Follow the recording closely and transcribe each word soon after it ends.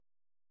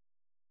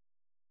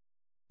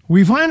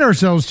We find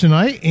ourselves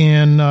tonight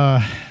in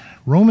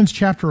Romans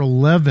chapter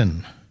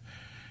 11,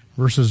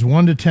 verses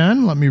 1 to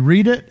 10. Let me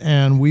read it,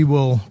 and we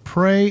will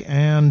pray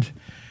and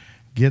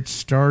get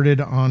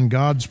started on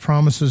God's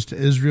promises to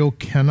Israel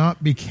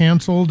cannot be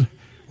canceled,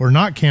 or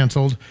not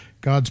canceled,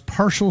 God's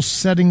partial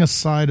setting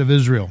aside of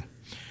Israel.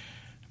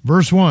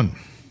 Verse 1,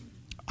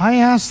 I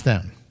ask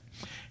then,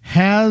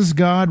 has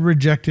God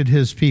rejected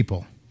his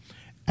people?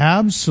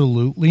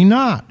 Absolutely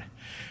not.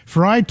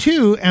 For I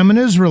too am an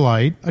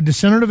Israelite, a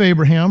descendant of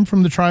Abraham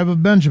from the tribe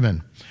of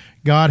Benjamin.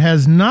 God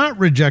has not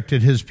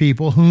rejected his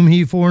people whom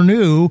he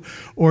foreknew.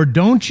 Or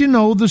don't you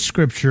know the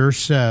scripture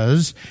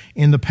says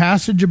in the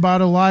passage about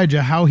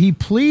Elijah how he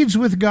pleads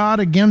with God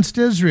against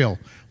Israel?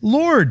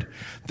 Lord,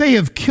 they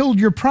have killed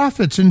your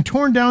prophets and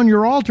torn down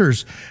your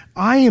altars.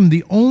 I am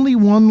the only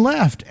one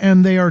left,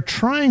 and they are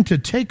trying to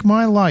take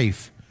my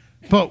life.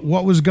 But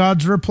what was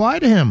God's reply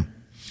to him?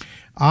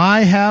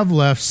 I have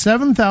left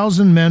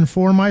 7,000 men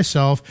for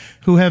myself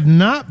who have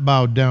not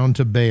bowed down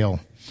to Baal.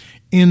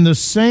 In the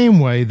same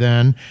way,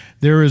 then,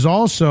 there is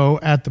also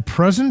at the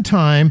present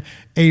time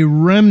a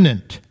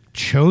remnant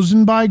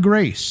chosen by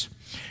grace.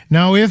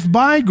 Now, if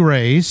by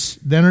grace,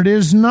 then it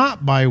is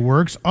not by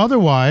works.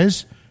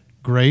 Otherwise,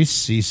 grace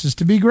ceases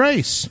to be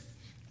grace.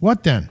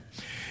 What then?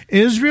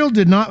 Israel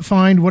did not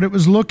find what it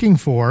was looking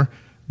for,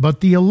 but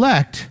the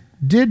elect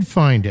did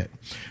find it.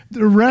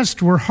 The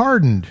rest were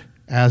hardened.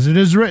 As it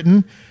is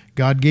written,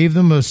 God gave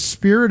them a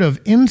spirit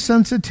of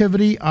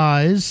insensitivity,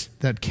 eyes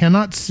that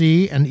cannot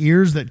see and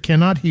ears that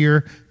cannot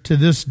hear to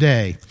this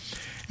day.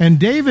 And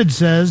David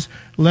says,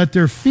 let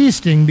their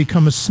feasting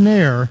become a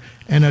snare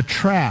and a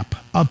trap,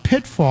 a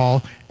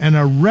pitfall and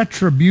a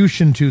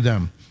retribution to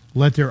them.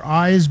 Let their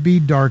eyes be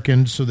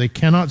darkened so they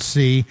cannot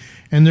see,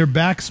 and their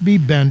backs be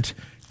bent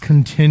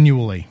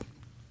continually.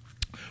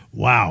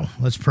 Wow,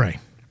 let's pray.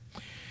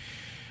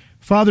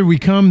 Father, we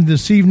come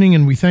this evening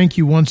and we thank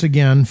you once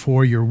again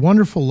for your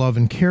wonderful love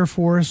and care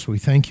for us. We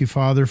thank you,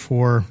 Father,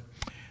 for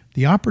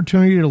the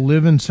opportunity to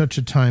live in such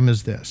a time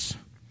as this.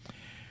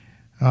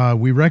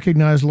 We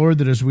recognize, Lord,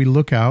 that as we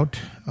look out,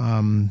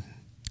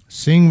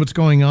 seeing what's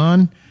going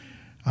on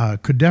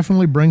could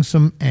definitely bring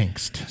some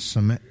angst,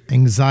 some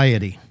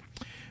anxiety.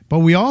 But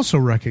we also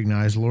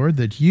recognize, Lord,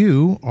 that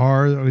you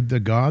are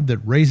the God that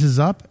raises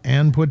up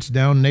and puts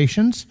down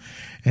nations,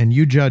 and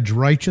you judge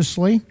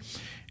righteously.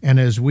 And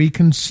as we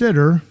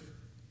consider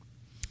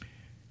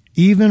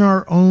even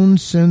our own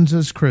sins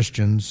as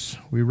Christians,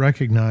 we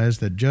recognize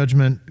that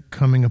judgment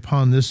coming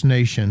upon this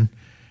nation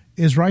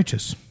is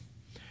righteous.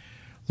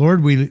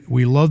 Lord,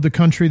 we love the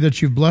country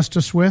that you've blessed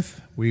us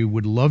with. We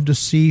would love to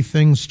see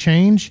things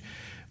change,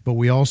 but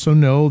we also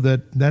know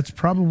that that's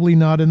probably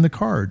not in the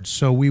cards.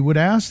 So we would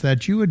ask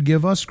that you would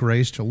give us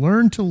grace to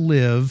learn to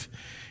live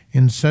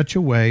in such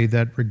a way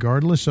that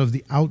regardless of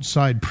the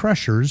outside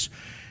pressures,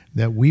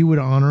 that we would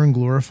honor and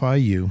glorify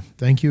you.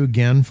 Thank you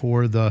again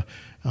for the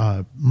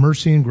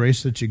mercy and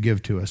grace that you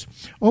give to us.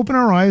 Open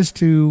our eyes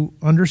to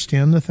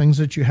understand the things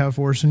that you have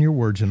for us in your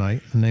word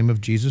tonight. In the name of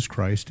Jesus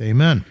Christ,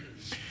 amen.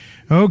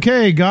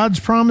 Okay, God's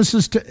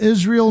promises to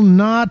Israel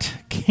not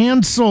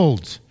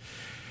canceled.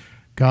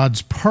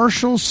 God's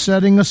partial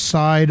setting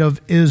aside of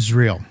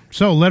Israel.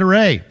 So, letter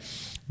A.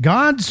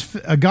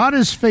 God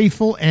is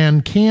faithful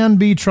and can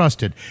be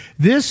trusted.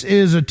 This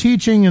is a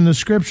teaching in the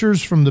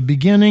scriptures from the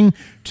beginning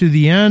to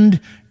the end.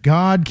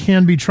 God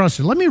can be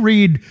trusted. Let me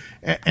read,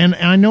 and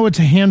I know it's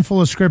a handful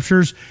of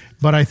scriptures,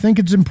 but I think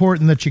it's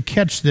important that you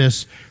catch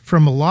this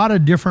from a lot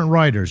of different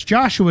writers.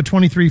 Joshua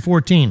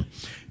 23:14.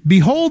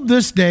 Behold,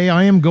 this day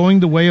I am going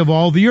the way of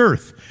all the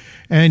earth.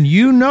 And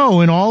you know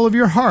in all of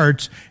your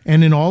hearts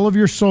and in all of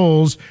your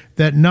souls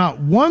that not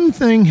one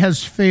thing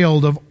has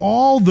failed of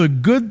all the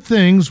good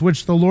things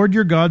which the Lord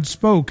your God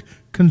spoke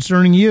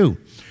concerning you.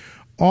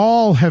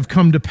 All have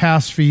come to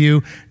pass for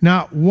you.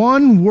 Not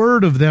one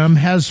word of them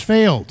has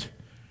failed.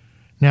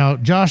 Now,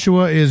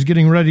 Joshua is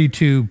getting ready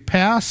to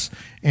pass,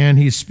 and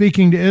he's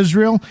speaking to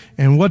Israel.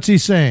 And what's he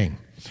saying?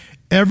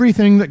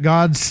 Everything that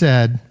God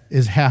said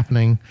is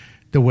happening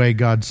the way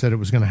God said it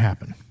was going to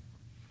happen.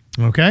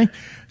 Okay?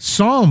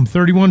 Psalm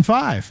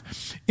 31:5.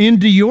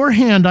 Into your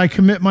hand I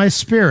commit my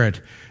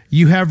spirit.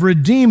 You have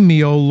redeemed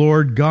me, O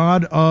Lord,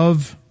 God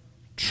of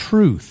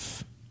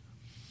truth.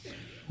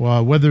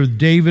 Well, whether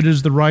David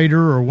is the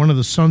writer or one of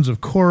the sons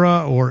of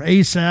Korah or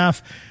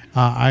Asaph,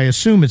 I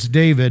assume it's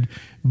David.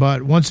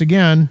 But once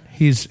again,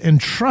 he's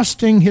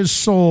entrusting his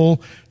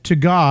soul to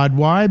God.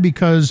 Why?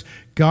 Because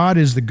God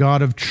is the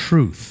God of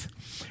truth.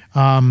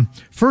 1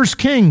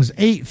 Kings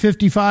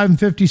 8:55 and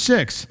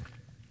 56.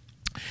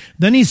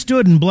 Then he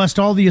stood and blessed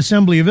all the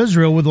assembly of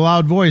Israel with a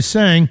loud voice,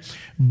 saying,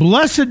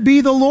 Blessed be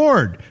the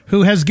Lord,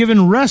 who has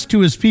given rest to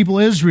his people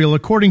Israel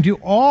according to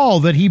all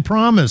that he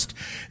promised.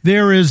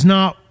 There has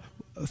not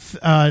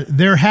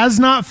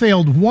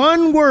failed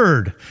one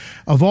word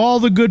of all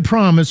the good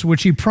promise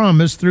which he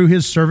promised through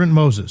his servant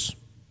Moses.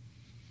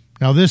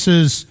 Now this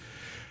is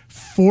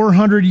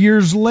 400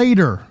 years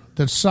later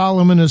that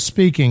Solomon is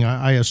speaking.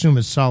 I assume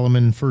it's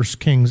Solomon, 1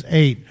 Kings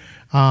 8.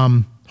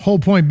 Whole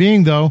point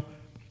being, though,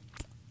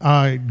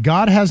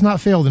 God has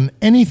not failed in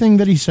anything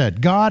that he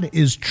said. God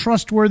is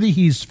trustworthy.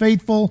 He's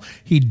faithful.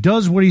 He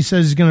does what he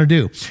says he's going to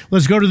do.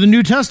 Let's go to the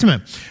New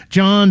Testament.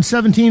 John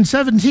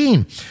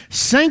 17:17.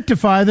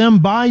 Sanctify them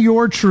by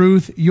your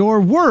truth.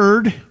 Your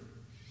word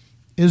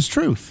is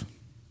truth.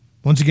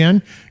 Once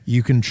again,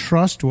 you can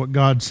trust what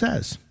God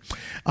says.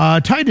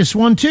 Titus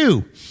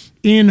 1:2.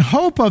 In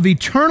hope of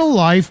eternal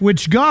life,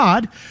 which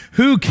God,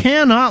 who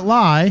cannot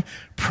lie,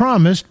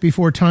 promised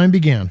before time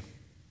began.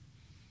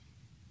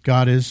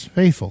 God is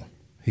faithful.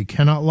 He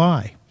cannot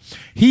lie.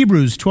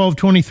 Hebrews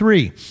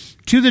 12:23.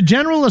 To the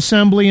general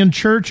assembly and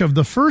church of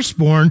the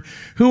firstborn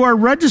who are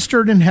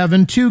registered in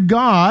heaven, to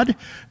God,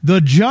 the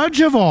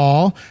judge of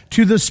all,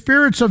 to the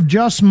spirits of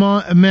just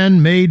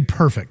men made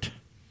perfect.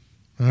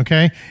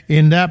 Okay?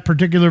 In that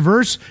particular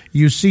verse,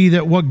 you see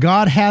that what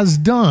God has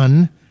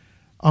done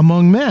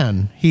among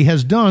men, he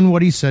has done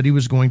what he said he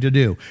was going to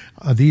do.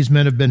 These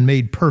men have been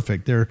made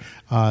perfect. They're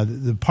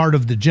the part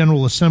of the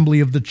general assembly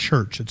of the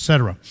church,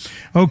 etc.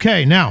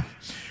 Okay, now,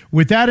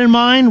 with that in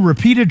mind,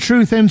 repeated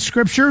truth in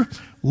Scripture,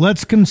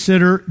 let's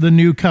consider the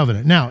new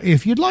covenant. Now,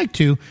 if you'd like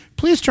to,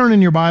 please turn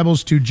in your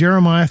Bibles to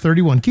Jeremiah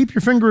 31. Keep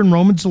your finger in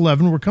Romans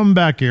 11. We're coming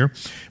back here.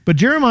 But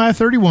Jeremiah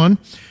 31,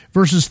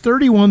 verses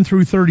 31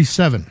 through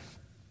 37.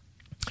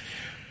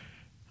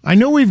 I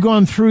know we've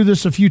gone through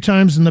this a few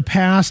times in the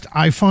past.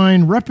 I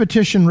find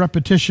repetition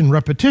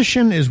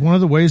is one of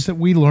the ways that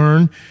we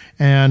learn.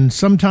 And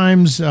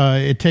sometimes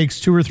it takes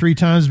 2 or 3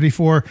 times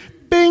before,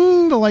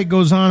 bing, the light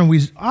goes on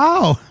and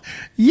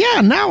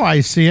now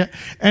I see it.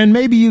 And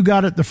maybe you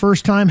got it the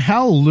first time.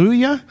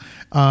 Hallelujah.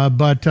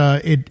 But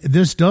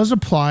this does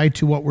apply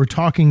to what we're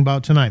talking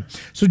about tonight.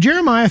 So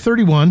Jeremiah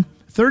 31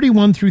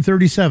 through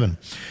 37.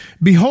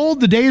 Behold,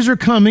 the days are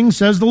coming,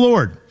 says the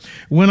Lord,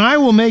 when I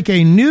will make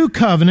a new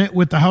covenant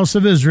with the house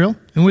of Israel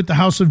and with the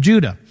house of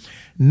Judah,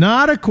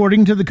 not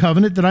according to the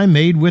covenant that I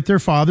made with their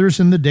fathers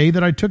in the day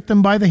that I took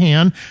them by the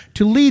hand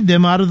to lead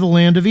them out of the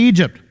land of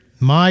Egypt,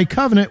 my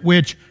covenant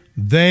which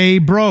they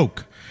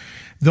broke,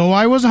 though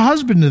I was a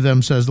husband to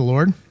them, says the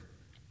Lord.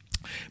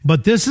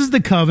 But this is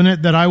the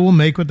covenant that I will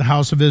make with the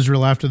house of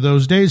Israel after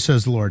those days,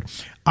 says the Lord.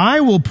 I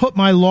will put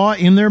my law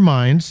in their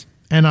minds,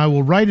 and I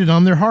will write it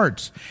on their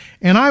hearts.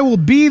 And I will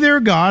be their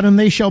God, and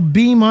they shall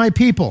be my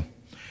people.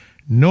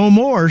 No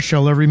more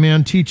shall every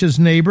man teach his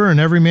neighbor and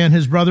every man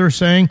his brother,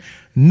 saying,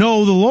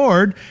 Know the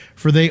Lord,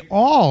 for they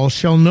all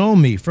shall know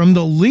me, from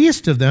the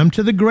least of them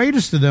to the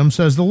greatest of them,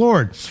 says the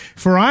Lord.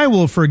 For I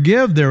will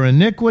forgive their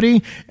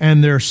iniquity,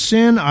 and their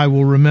sin I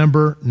will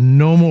remember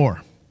no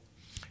more.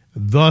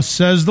 Thus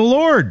says the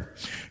Lord,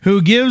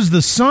 who gives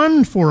the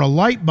sun for a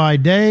light by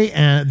day,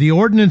 and the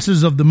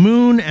ordinances of the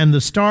moon and the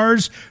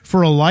stars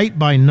for a light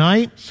by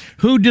night,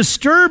 who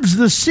disturbs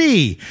the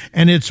sea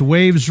and its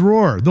waves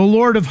roar. The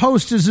Lord of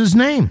hosts is his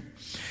name.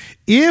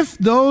 If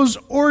those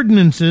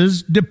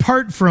ordinances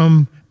depart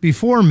from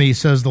before me,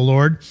 says the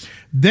Lord,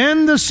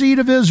 then the seed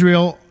of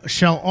Israel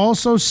shall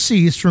also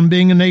cease from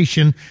being a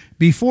nation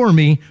before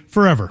me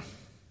forever.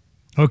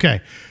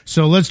 Okay,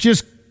 so let's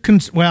just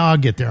I'll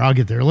get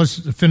there. Let's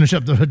finish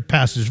up the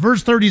passage.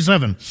 Verse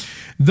 37.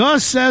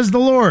 Thus says the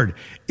Lord,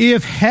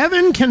 if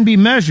heaven can be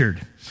measured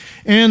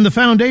and the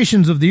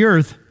foundations of the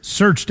earth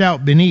searched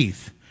out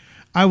beneath,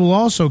 I will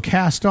also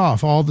cast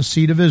off all the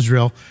seed of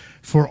Israel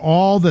for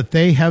all that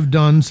they have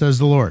done, says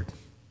the Lord.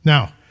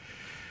 Now,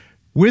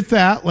 with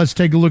that, let's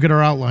take a look at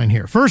our outline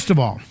here. First of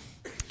all,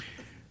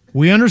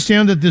 we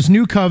understand that this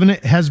new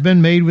covenant has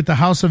been made with the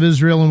house of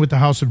Israel and with the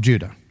house of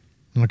Judah.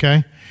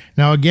 Okay?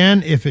 Now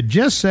again, if it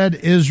just said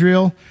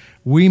Israel,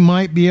 we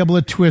might be able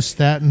to twist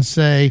that and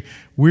say,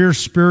 we're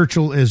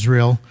spiritual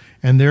Israel,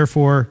 and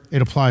therefore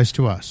it applies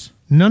to us.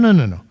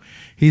 No.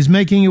 He's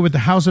making it with the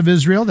house of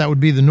Israel, that would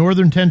be the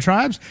northern 10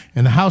 tribes,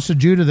 and the house of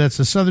Judah, that's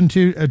the southern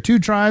two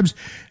tribes.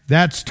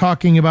 That's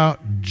talking about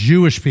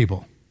Jewish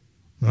people.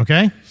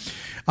 Okay?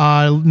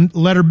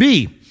 Letter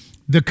B,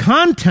 the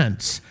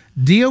contents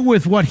deal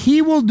with what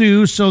he will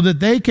do so that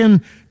they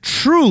can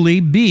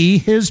truly be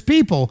his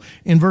people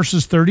in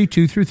verses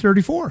 32 through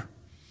 34.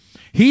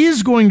 He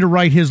is going to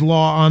write his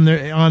law on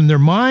their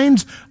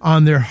minds,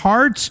 on their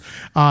hearts.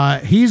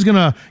 He's going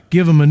to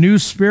give them a new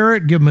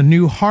spirit, give them a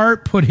new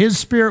heart, put his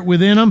spirit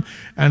within them.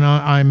 And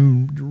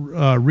I'm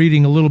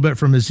reading a little bit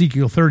from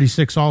Ezekiel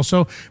 36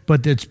 also,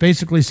 but it's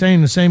basically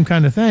saying the same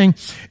kind of thing.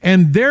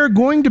 And they're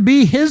going to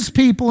be his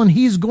people, and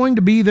he's going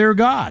to be their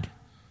God.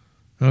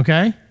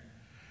 Okay?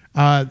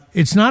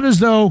 It's not as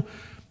though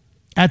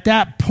at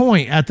that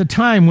point, at the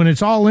time when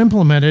it's all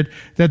implemented,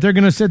 that they're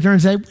going to sit there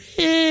and say,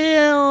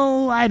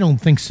 well, I don't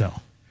think so.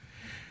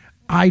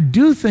 I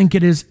do think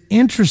it is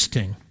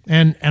interesting,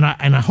 and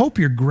I hope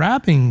you're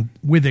grabbing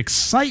with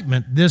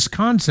excitement this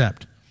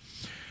concept.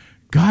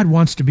 God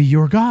wants to be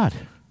your God.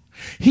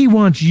 He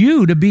wants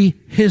you to be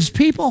his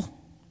people.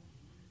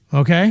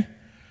 Okay?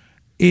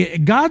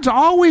 God's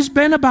always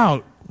been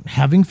about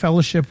having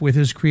fellowship with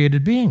his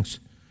created beings.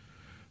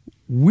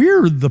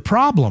 We're the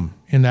problem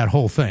in that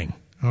whole thing.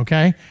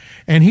 Okay?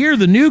 And here,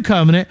 the new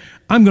covenant,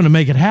 I'm going to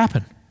make it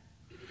happen.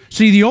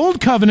 See, the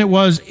old covenant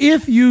was,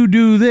 if you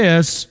do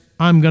this,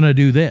 I'm going to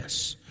do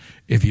this.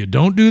 If you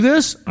don't do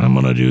this, I'm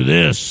going to do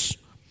this.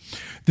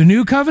 The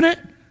new covenant,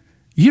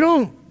 you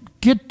don't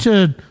get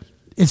to,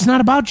 it's not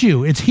about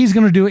you. It's he's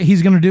going to do it,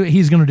 he's going to do it,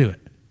 he's going to do it.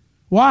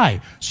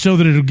 Why? So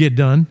that it'll get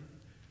done.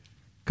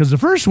 Because the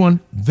first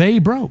one, they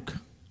broke.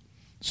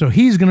 So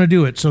he's going to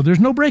do it. So there's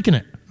no breaking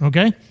it,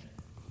 okay?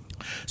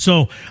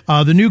 So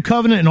the new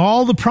covenant and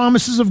all the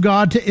promises of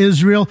God to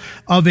Israel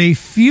of a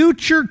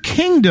future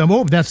kingdom.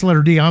 Oh, that's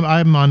letter D.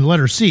 I'm on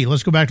letter C.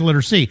 Let's go back to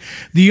letter C.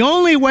 The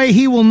only way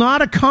he will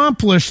not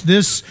accomplish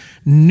this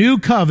new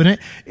covenant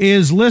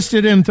is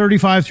listed in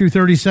 35 through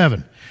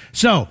 37.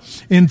 So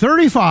in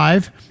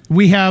 35,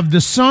 we have the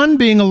sun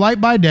being a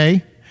light by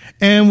day,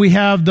 and we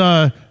have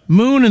the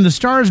moon and the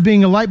stars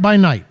being a light by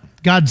night.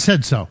 God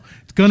said so.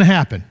 It's going to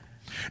happen.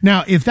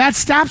 Now, if that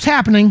stops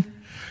happening,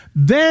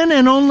 then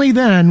and only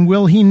then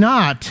will he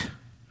not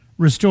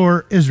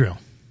restore Israel.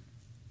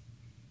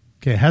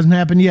 Okay, it hasn't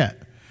happened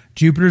yet.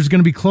 Jupiter is going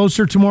to be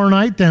closer tomorrow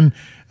night than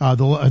for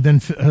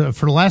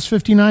the last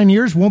 59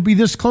 years. Won't be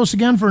this close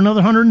again for another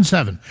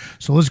 107.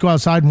 So let's go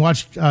outside and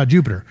watch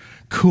Jupiter.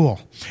 Cool.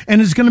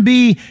 And it's going to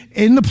be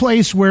in the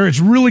place where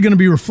it's really going to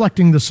be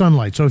reflecting the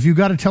sunlight. So if you've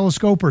got a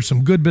telescope or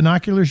some good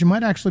binoculars, you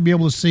might actually be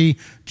able to see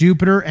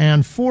Jupiter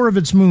and 4 of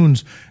its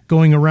moons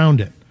going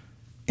around it.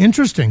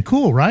 Interesting.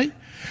 Cool, right?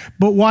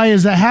 But why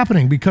is that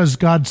happening? Because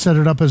God set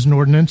it up as an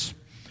ordinance.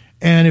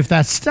 And if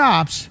that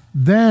stops,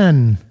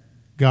 then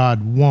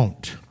God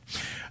won't.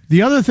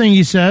 The other thing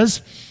he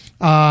says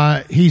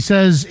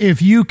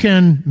if you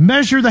can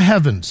measure the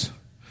heavens.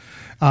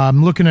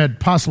 I'm looking at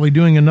possibly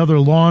doing another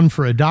lawn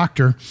for a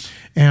doctor.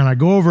 And I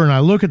go over and I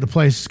look at the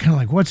place. It's kind of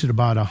like, what's it,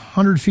 about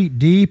 100 feet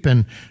deep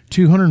and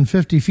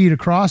 250 feet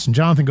across? And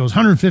Jonathan goes,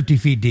 150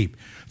 feet deep,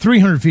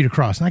 300 feet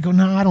across. And I go,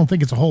 no, I don't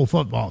think it's a whole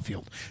football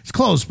field. It's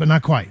close, but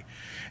not quite.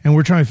 And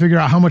we're trying to figure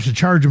out how much to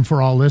charge him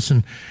for all this.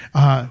 And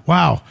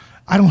wow,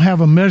 I don't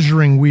have a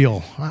measuring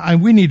wheel.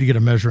 We need to get a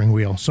measuring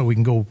wheel so we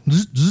can go,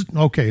 zzz, zzz,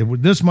 okay,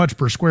 with this much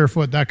per square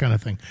foot, that kind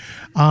of thing.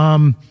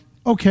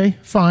 Okay,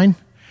 fine.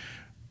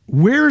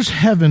 Where's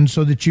heaven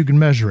so that you can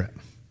measure it?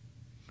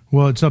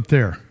 Well, it's up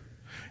there.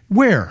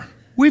 Where?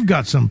 We've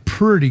got some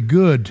pretty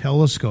good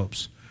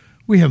telescopes.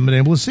 We haven't been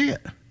able to see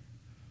it.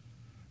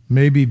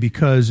 Maybe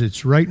because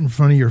it's right in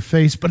front of your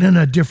face, but in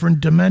a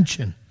different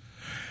dimension.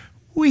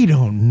 We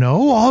don't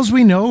know. All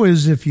we know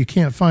is if you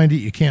can't find it,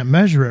 you can't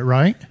measure it,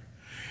 right?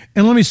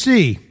 And let me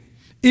see.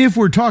 If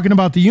we're talking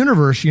about the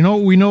universe, you know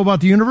what we know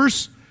about the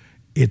universe?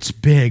 It's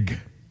big.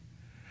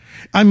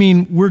 I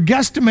mean, we're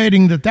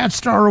guesstimating that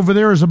star over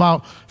there is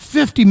about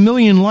 50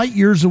 million light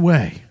years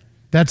away.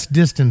 That's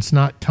distance,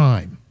 not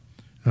time.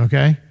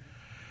 Okay?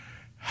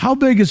 How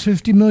big is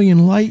 50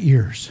 million light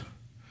years?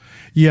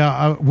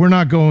 Yeah, we're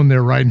not going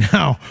there right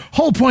now.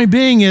 Whole point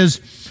being is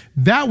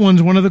that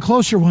one's one of the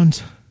closer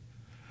ones.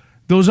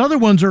 Those other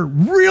ones are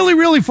really,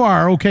 really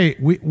far. Okay,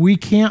 we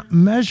can't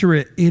measure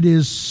it. It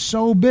is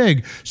so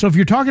big. So if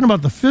you're talking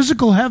about the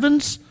physical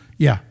heavens,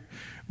 yeah,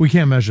 we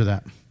can't measure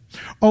that.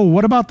 Oh,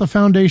 what about the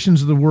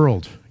foundations of the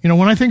world? You know,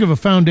 when I think of a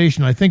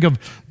foundation, I think of,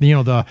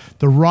 the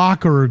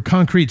rock or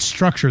concrete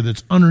structure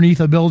that's underneath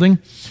a building.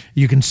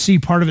 You can see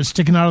part of it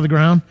sticking out of the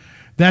ground.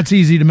 That's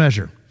easy to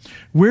measure.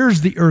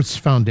 Where's the earth's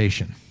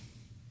foundation?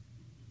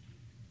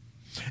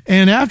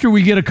 And after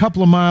we get a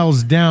couple of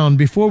miles down,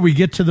 before we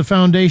get to the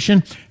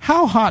foundation,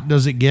 how hot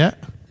does it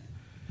get?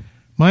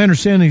 My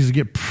understanding is it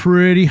get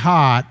pretty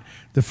hot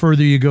the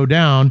further you go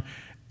down,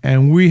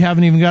 and we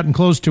haven't even gotten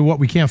close to what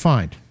we can't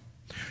find.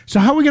 So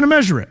how are we going to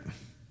measure it?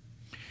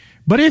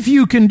 But if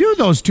you can do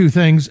those two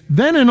things,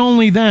 then and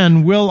only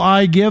then will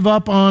I give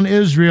up on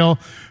Israel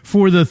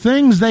for the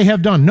things they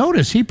have done.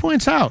 Notice, he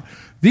points out,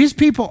 these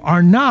people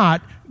are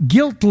not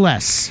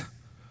guiltless.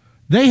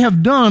 They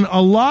have done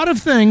a lot of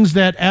things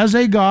that as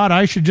a God,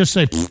 I should just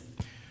say,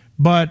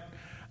 but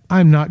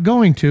I'm not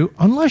going to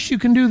unless you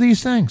can do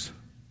these things.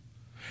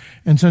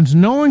 And since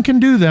no one can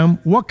do them,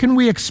 what can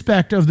we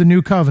expect of the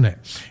new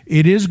covenant?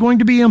 It is going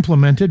to be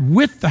implemented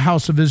with the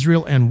house of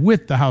Israel and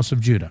with the house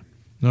of Judah.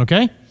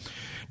 Okay?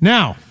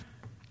 Now,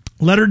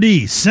 letter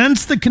D,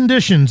 since the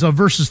conditions of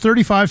verses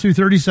 35 through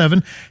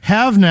 37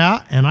 have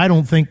not, and I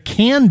don't think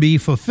can be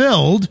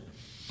fulfilled,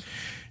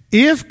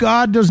 if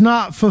God does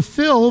not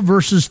fulfill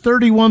verses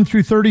 31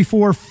 through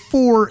 34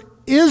 for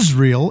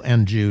Israel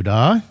and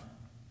Judah,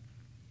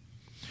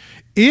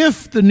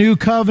 if the new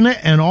covenant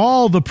and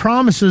all the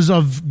promises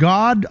of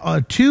God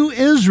to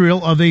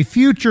Israel of a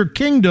future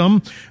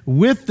kingdom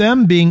with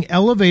them being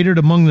elevated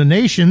among the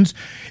nations,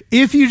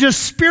 if you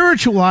just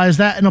spiritualize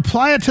that and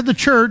apply it to the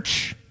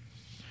church,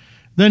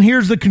 then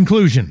here's the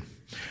conclusion.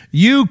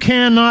 You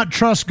cannot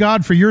trust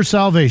God for your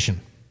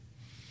salvation.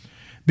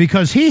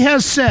 Because he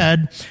has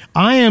said,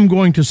 I am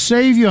going to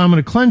save you. I'm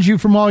going to cleanse you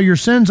from all your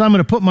sins. I'm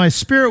going to put my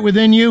spirit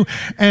within you.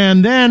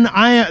 And then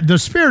the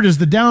spirit is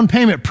the down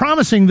payment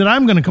promising that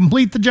I'm going to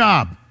complete the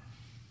job.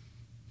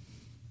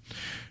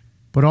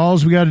 But all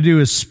we got to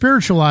do is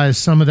spiritualize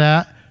some of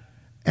that.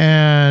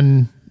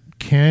 And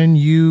can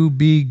you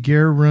be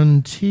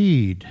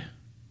guaranteed?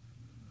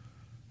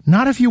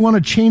 Not if you want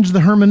to change the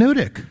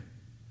hermeneutic.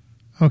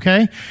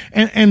 okay?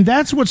 And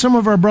that's what some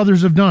of our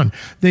brothers have done.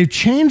 They've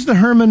changed the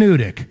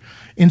hermeneutic.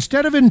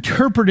 Instead of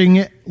interpreting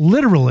it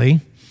literally,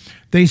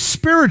 they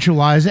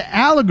spiritualize it,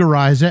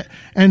 allegorize it,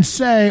 and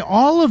say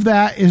all of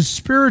that is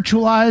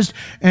spiritualized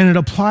and it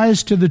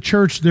applies to the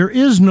church. There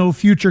is no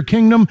future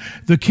kingdom.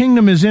 The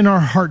kingdom is in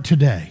our heart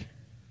today.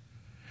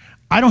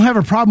 I don't have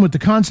a problem with the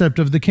concept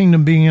of the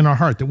kingdom being in our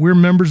heart, that we're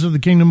members of the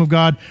kingdom of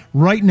God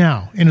right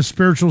now in a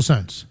spiritual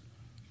sense.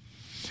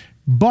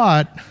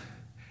 But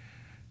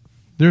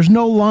there's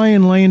no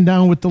lion laying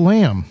down with the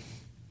lamb.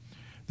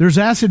 There's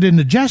acid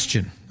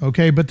indigestion,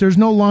 okay, but there's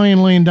no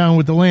lion laying down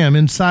with the lamb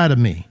inside of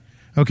me.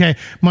 Okay,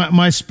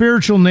 my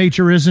spiritual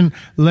nature isn't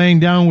laying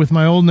down with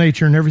my old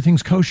nature and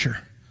everything's kosher.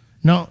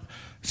 No,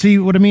 see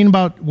what I mean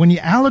about when you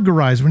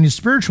allegorize, when you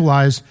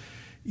spiritualize,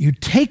 you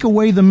take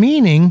away the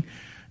meaning,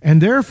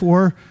 and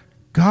therefore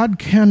God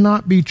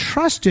cannot be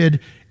trusted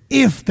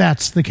if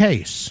that's the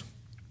case.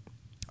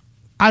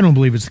 I don't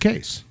believe it's the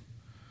case.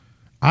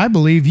 I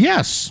believe,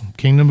 yes,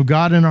 kingdom of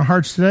God in our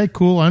hearts today,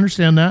 cool, I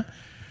understand that.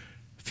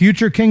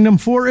 Future kingdom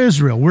for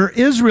Israel, where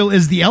Israel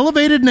is the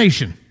elevated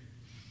nation.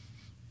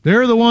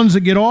 They're the ones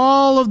that get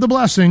all of the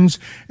blessings,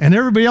 and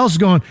everybody else is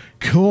going,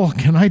 cool,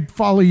 can I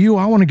follow you?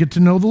 I want to get to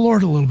know the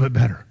Lord a little bit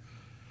better.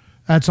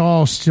 That's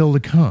all still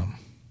to come.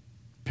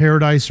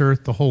 Paradise,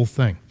 earth, the whole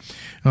thing.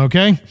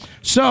 Okay?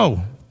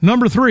 So,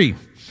 number 3.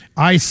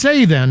 I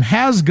say then,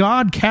 has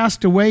God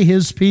cast away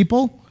his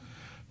people?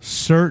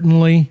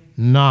 Certainly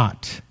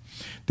not.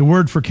 The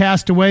word for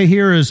cast away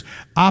here is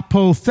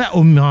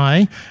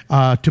apotheomai,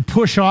 to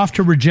push off,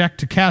 to reject,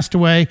 to cast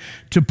away,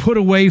 to put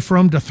away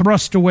from, to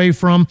thrust away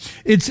from.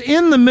 It's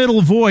in the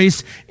middle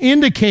voice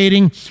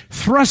indicating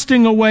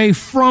thrusting away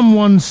from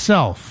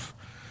oneself.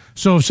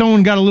 So if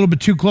someone got a little bit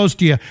too close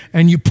to you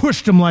and you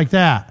pushed them like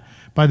that,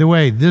 by the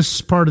way,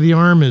 this part of the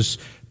arm is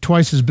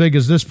twice as big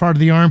as this part of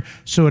the arm,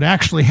 so it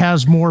actually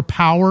has more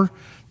power.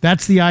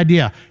 That's the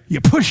idea. You're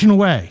pushing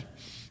away.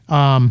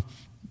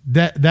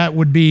 That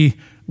would be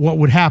what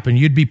would happen.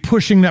 You'd be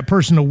pushing that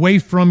person away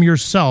from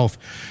yourself.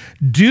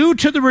 Due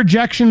to the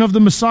rejection of the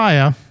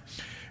Messiah,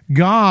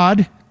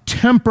 God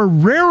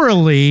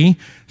temporarily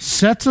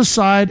sets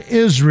aside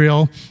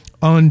Israel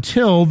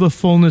until the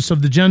fullness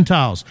of the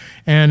Gentiles.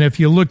 And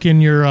if you look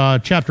in your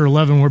chapter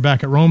 11, we're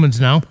back at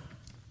Romans now.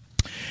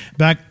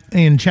 Back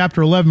in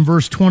chapter 11,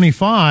 verse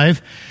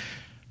 25,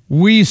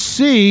 we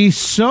see,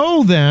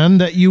 so then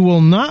that you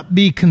will not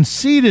be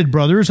conceited,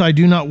 brothers, I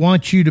do not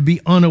want you to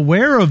be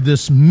unaware of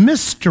this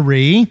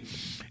mystery.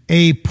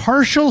 A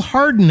partial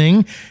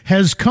hardening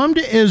has come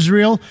to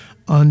Israel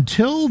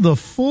until the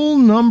full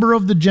number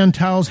of the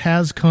Gentiles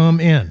has come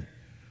in.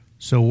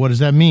 So what does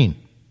that mean?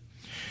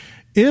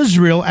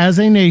 Israel as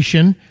a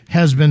nation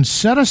has been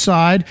set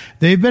aside.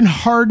 They've been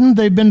hardened.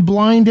 They've been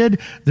blinded.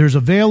 There's a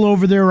veil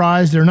over their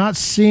eyes. They're not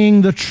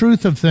seeing the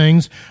truth of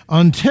things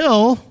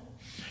until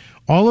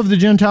all of the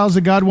Gentiles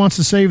that God wants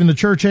to save in the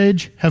church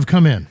age have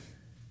come in.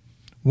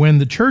 When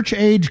the church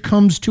age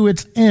comes to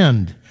its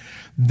end,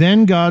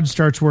 then God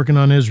starts working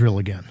on Israel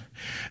again.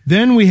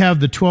 Then we have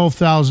the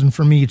 12,000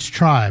 from each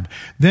tribe.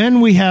 Then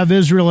we have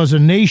Israel as a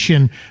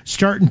nation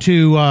starting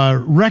to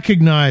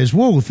recognize,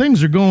 whoa,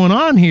 things are going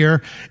on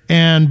here.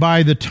 And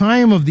by the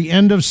time of the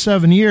end of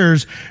 7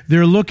 years,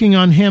 they're looking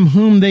on him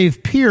whom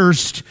they've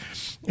pierced,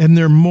 and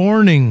they're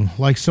mourning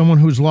like someone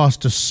who's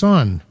lost a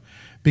son,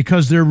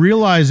 because they're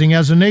realizing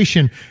as a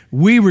nation,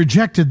 we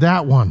rejected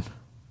that one.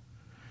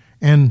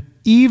 And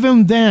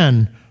even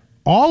then,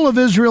 all of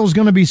Israel is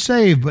going to be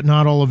saved, but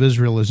not all of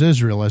Israel is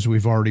Israel, as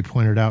we've already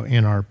pointed out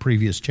in our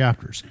previous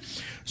chapters.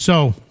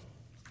 So,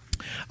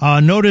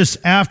 notice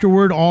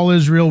afterward, all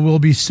Israel will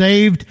be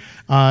saved.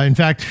 In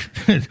fact,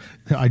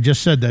 I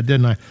just said that,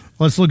 didn't I?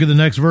 Let's look at the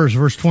next verse,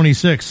 verse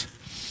 26.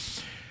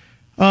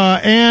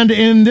 And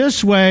in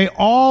this way,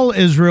 all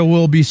Israel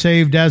will be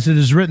saved, as it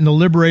is written, the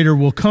liberator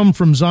will come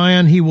from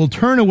Zion. He will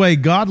turn away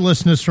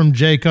godlessness from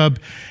Jacob,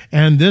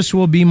 and this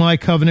will be my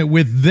covenant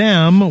with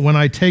them when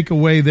I take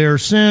away their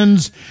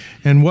sins.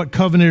 And what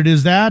covenant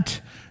is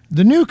that?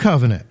 The new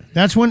covenant.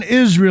 That's when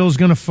Israel is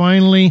going to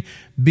finally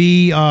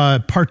be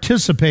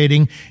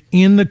participating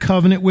in the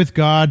covenant with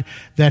God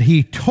that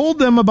he told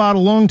them about a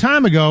long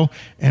time ago,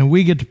 and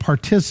we get to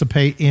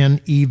participate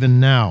in even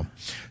now.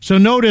 So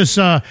notice,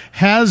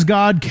 has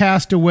God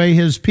cast away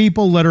his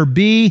people? Letter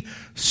B,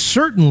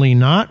 certainly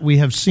not. We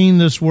have seen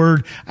this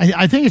word.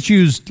 I think it's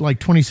used like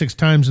 26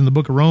 times in the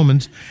book of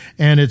Romans,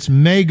 and it's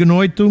me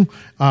genoitu,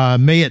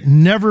 may it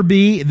never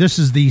be. This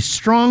is the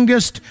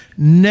strongest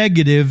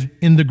negative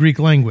in the Greek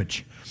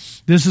language.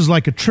 This is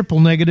like a triple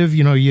negative.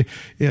 You know,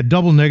 a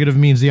double negative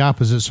means the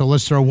opposite, so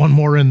let's throw one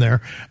more in there,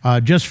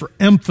 just for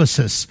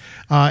emphasis.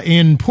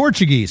 In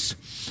Portuguese,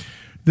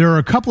 there are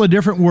a couple of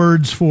different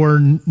words for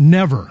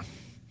never.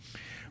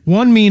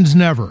 One means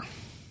never,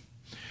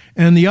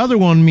 and the other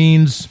one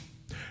means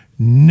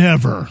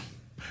never.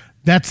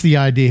 That's the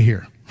idea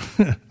here,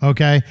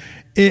 okay?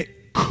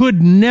 It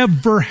could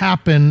never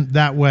happen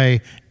that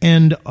way,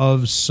 end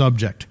of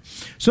subject.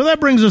 So that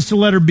brings us to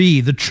letter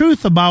B, the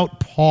truth about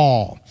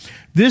Paul.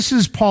 This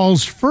is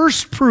Paul's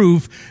first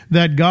proof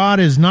that God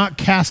has not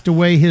cast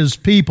away his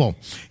people.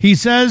 He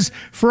says,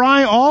 "For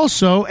I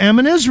also am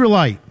an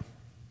Israelite."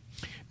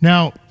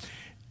 Now,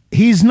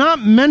 he's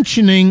not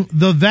mentioning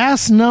the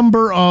vast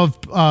number of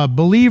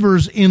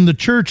believers in the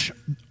church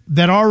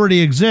that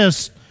already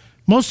exists.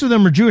 Most of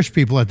them are Jewish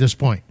people at this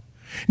point.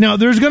 Now,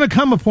 there's going to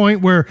come a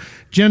point where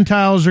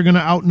Gentiles are going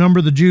to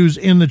outnumber the Jews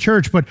in the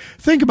church, but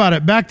think about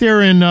it. Back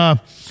there in, are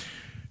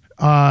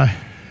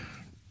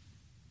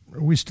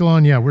we still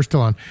on? Yeah, we're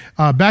still on.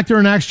 Back there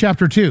in Acts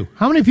chapter 2,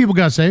 how many people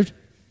got saved?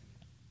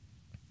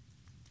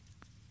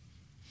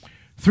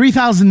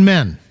 3,000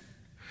 men.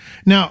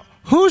 Now,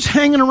 who's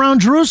hanging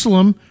around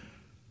Jerusalem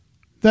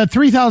that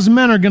 3,000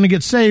 men are going to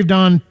get saved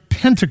on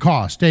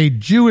Pentecost, a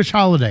Jewish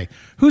holiday?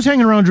 Who's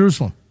hanging around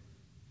Jerusalem?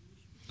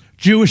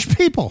 Jewish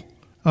people.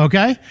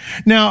 Okay?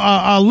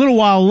 Now, a little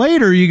while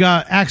later, you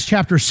got Acts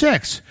chapter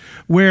 6,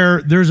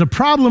 where there's a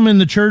problem in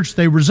the church.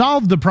 They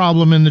resolved the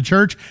problem in the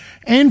church,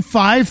 and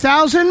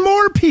 5,000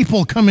 more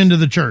people come into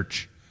the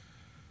church.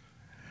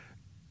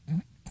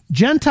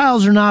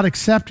 Gentiles are not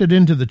accepted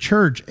into the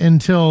church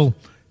until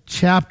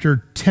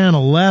chapter 10,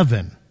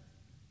 11.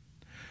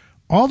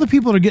 All the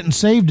people that are getting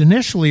saved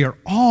initially are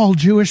all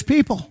Jewish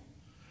people.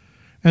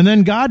 And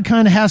then God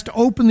kind of has to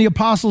open the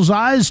apostles'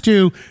 eyes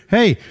to,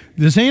 hey,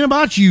 this ain't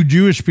about you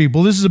Jewish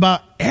people. This is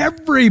about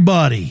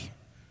everybody.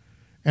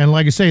 And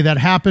like I say, that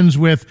happens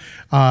with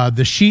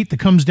the sheet that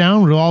comes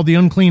down with all the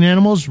unclean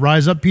animals.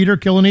 Rise up, Peter,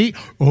 kill and eat.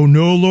 Oh,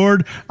 no,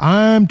 Lord,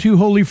 I'm too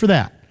holy for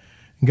that.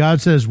 And God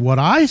says, what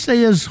I say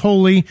is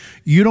holy,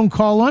 you don't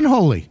call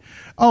unholy.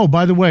 Oh,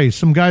 by the way,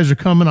 some guys are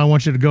coming. I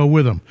want you to go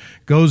with them.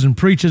 Goes and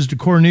preaches to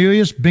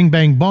Cornelius, bing,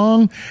 bang,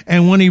 bong.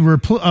 And when he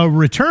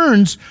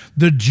returns,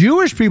 the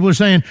Jewish people are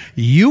saying,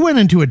 you went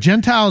into a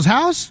Gentile's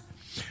house?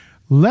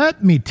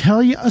 Let me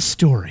tell you a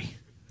story.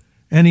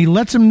 And he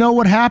lets them know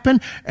what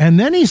happened. And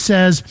then he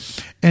says,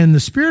 and the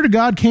Spirit of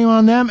God came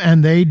on them,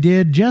 and they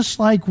did just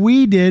like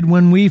we did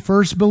when we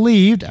first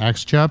believed.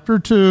 Acts chapter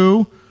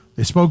 2.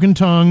 They spoke in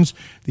tongues.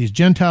 These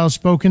Gentiles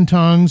spoke in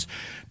tongues.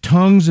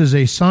 Tongues is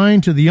a sign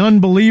to the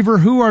unbeliever.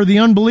 Who are the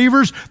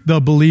unbelievers?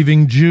 The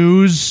believing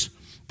Jews.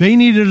 They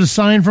needed a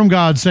sign from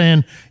God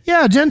saying,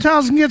 yeah,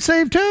 Gentiles can get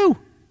saved too.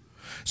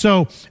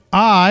 So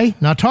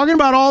not talking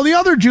about all the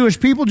other Jewish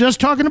people, just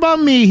talking about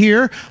me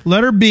here,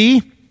 letter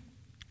B,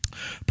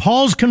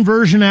 Paul's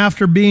conversion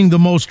after being the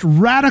most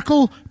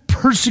radical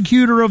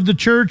persecutor of the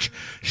church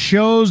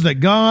shows that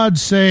God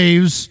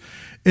saves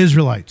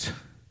Israelites.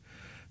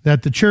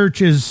 That the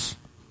church is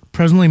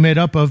presently made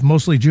up of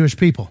mostly Jewish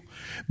people.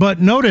 But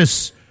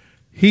notice,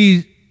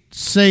 he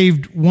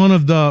saved one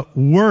of the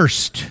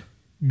worst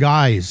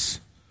guys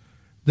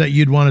that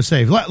you'd want to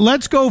save.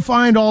 Let's go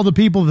find all the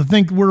people that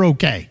think we're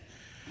okay,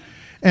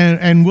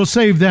 and we'll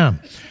save them.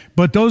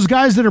 But those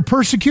guys that are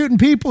persecuting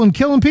people and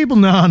killing people,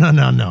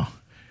 no.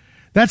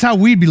 That's how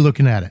we'd be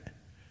looking at it.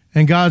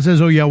 And God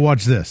says, oh yeah,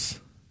 watch this.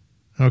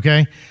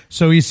 Okay,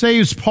 so he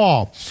saves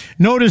Paul.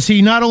 Notice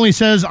he not only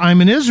says,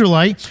 I'm an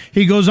Israelite,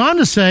 he goes on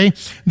to say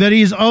that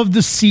he's of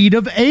the seed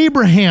of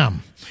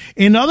Abraham.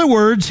 In other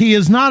words, he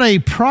is not a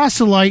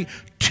proselyte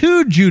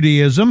to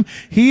Judaism.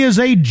 He is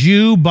a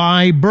Jew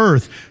by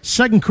birth.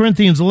 2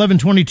 Corinthians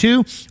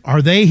 11:22,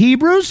 are they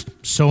Hebrews?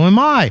 So am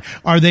I.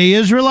 Are they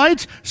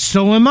Israelites?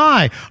 So am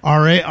I.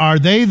 Are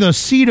they the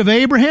seed of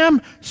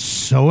Abraham?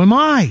 So am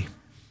I.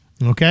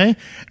 Okay?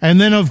 And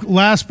then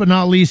last but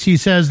not least, he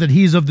says that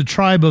he's of the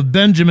tribe of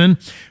Benjamin.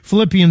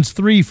 Philippians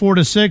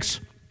 3:4-6.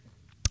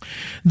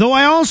 Though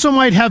I also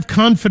might have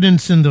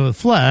confidence in the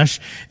flesh,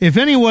 if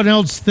anyone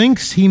else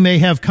thinks he may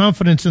have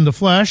confidence in the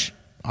flesh,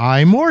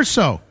 I more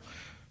so.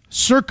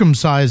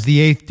 Circumcised the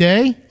 8th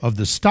day, of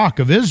the stock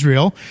of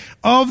Israel,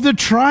 of the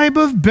tribe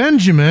of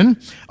Benjamin,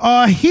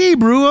 a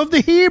Hebrew of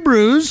the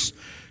Hebrews,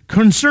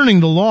 concerning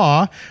the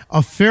law, a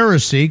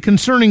Pharisee,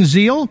 concerning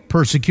zeal,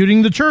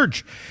 persecuting the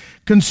church,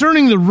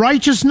 concerning the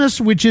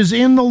righteousness which is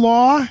in the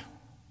law,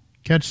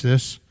 catch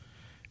this,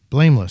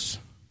 blameless.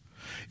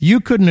 You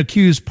couldn't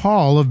accuse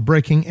Paul of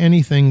breaking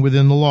anything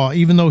within the law,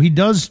 even though he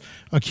does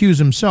accuse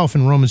himself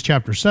in Romans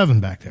chapter 7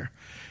 back there.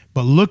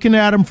 But looking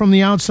at him from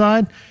the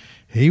outside,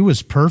 he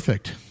was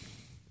perfect.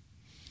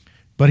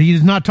 But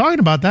he's not talking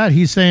about that.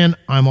 He's saying,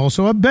 I'm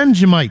also a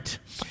Benjamite.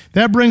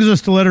 That brings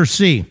us to letter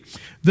C.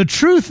 The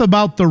truth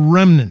about the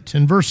remnant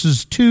in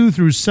verses 2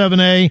 through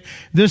 7a,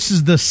 this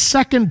is the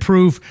second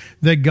proof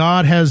that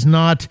God has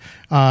not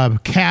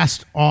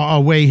cast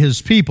away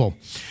his people.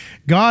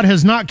 God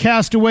has not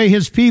cast away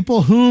his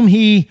people whom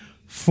he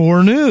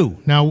foreknew.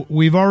 Now,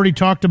 we've already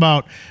talked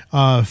about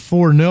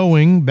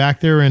foreknowing back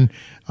there in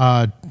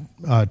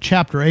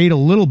chapter 8 a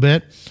little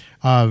bit,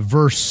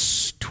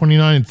 verse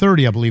 29 and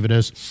 30, I believe it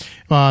is.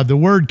 The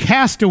word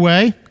cast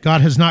away,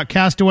 God has not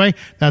cast away.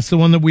 That's the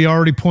one that we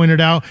already pointed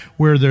out,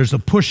 where there's a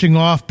pushing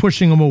off,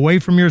 pushing them away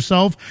from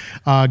yourself.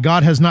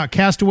 God has not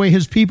cast away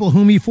his people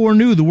whom he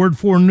foreknew. The word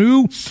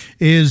foreknew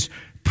is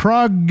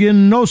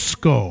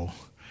prognosko.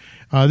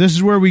 This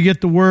is where we get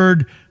the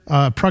word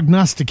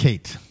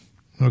prognosticate.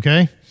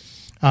 Okay?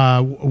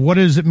 What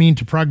does it mean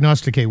to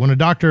prognosticate? When a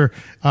doctor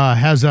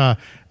has a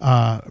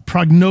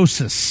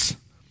prognosis,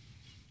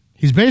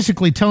 he's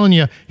basically telling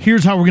you,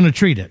 here's how we're going to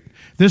treat it.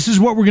 This is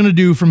what we're going to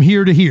do from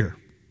here to here,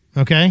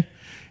 okay?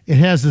 It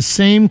has the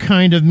same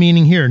kind of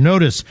meaning here.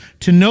 Notice,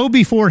 to know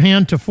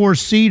beforehand, to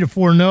foresee, to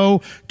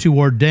foreknow, to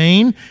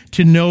ordain,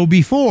 to know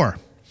before.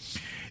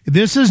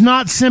 This is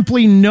not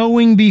simply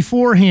knowing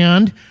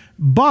beforehand,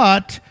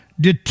 but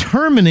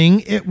determining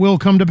it will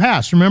come to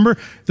pass. Remember,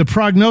 the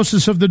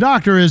prognosis of the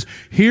doctor is,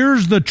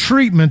 here's the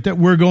treatment that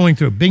we're going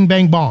through. Bing,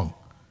 bang, bong.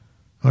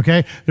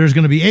 Okay? There's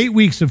going to be 8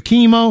 weeks of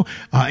chemo,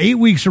 8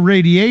 weeks of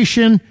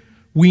radiation.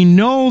 We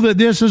know that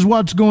this is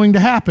what's going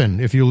to happen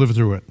if you live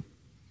through it.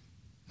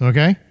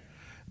 Okay?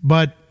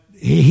 But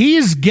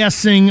he's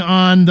guessing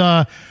on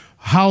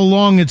how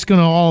long it's going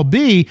to all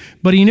be,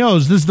 but he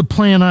knows this is the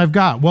plan I've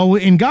got. Well,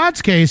 in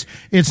God's case,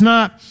 it's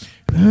not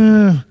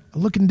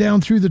looking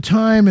down through the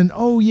time and,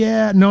 oh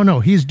yeah,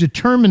 no. He's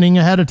determining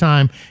ahead of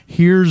time,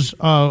 here's,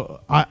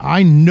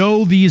 I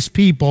know these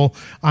people,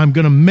 I'm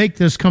going to make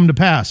this come to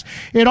pass.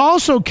 It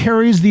also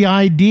carries the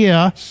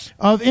idea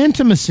of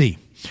intimacy.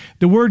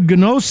 The word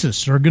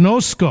gnosis or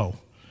gnosko,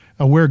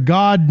 where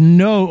God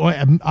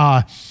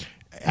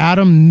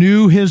Adam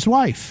knew his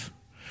wife.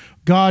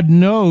 God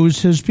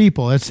knows his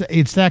people.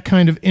 It's that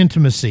kind of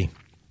intimacy.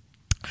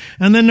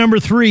 And then number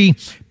 3,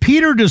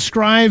 Peter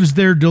describes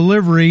their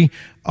delivery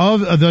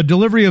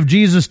of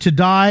Jesus to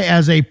die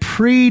as a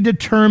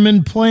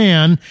predetermined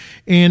plan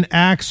in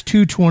Acts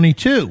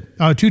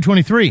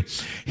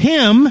 2:23.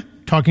 Him,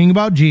 talking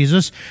about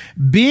Jesus,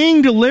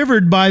 being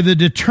delivered by the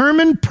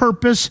determined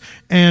purpose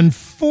and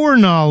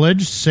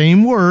foreknowledge,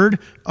 same word,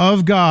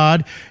 of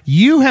God,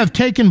 you have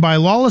taken by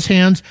lawless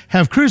hands,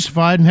 have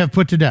crucified, and have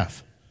put to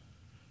death.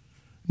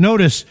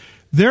 Notice,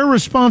 they're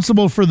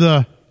responsible for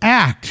the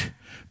act,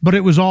 but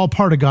it was all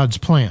part of God's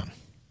plan.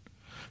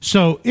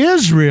 So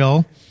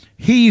Israel,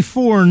 he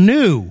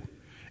foreknew.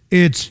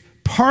 It's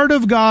part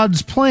of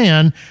God's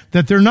plan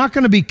that they're not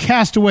going to be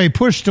cast away,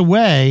 pushed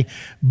away,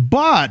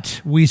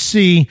 but we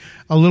see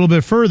a little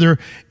bit further,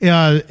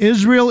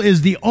 Israel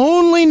is the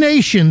only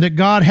nation that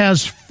God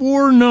has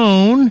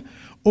foreknown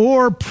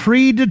or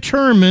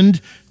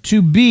predetermined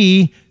to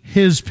be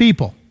his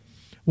people.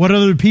 What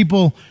other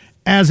people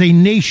as a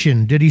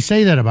nation did he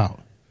say that about?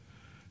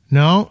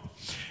 No.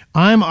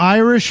 I'm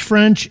Irish,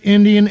 French,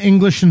 Indian,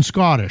 English, and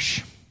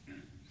Scottish.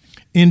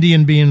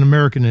 Indian being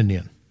American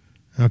Indian.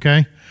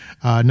 Okay?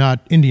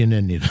 Not Indian.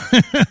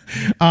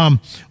 Let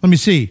me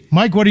see.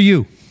 Mike, what are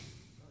you?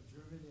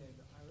 German and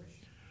Irish.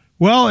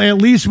 Well, at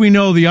least we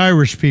know the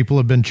Irish people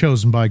have been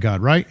chosen by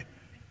God, right?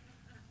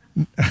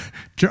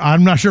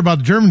 I'm not sure about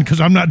the German because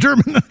I'm not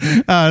German.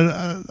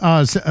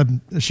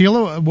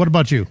 Sheila, what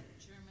about you? German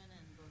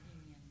and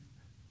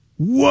Bohemian.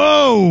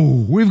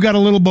 Whoa, we've got a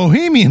little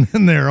Bohemian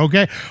in there,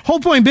 okay? Whole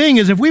point being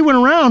is if we went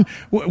around,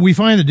 we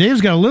find that Dave's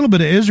got a little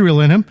bit of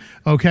Israel in him,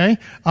 okay?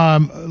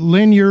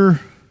 Lynn, you're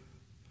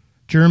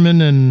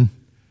German and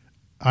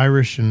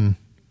Irish and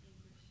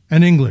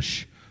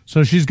English.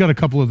 So she's got a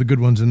couple of the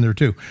good ones in there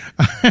too.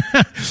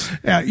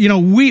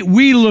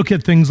 We look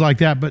at things like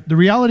that, but the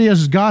reality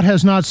is God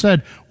has not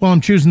said, well,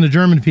 I'm choosing the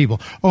German people.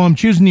 Oh, I'm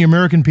choosing the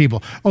American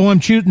people. Oh,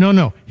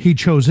 no. He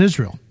chose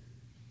Israel.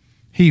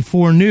 He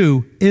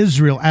foreknew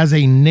Israel as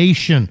a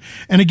nation.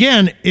 And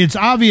again, it's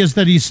obvious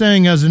that he's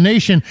saying as a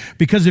nation,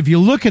 because if you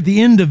look at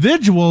the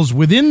individuals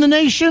within the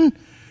nation,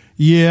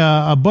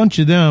 yeah, a bunch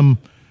of them,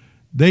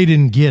 they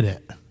didn't get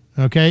it.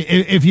 Okay?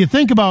 If you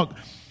think about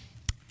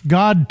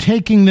God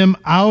taking them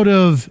out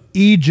of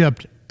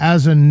Egypt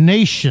as a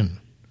nation,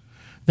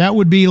 that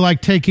would be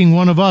like taking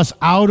one of us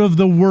out of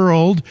the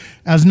world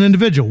as an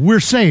individual. We're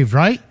saved,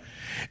 right?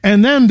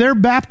 And then they're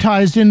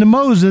baptized into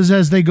Moses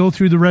as they go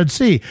through the Red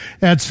Sea.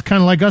 That's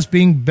kind of like us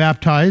being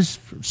baptized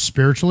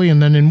spiritually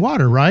and then in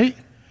water, right?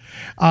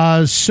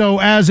 So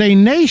as a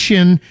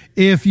nation,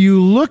 if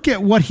you look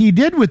at what he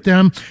did with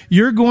them,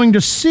 you're going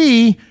to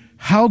see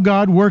how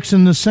God works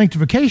in the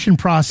sanctification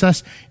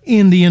process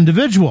in the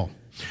individual.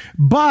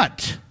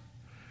 But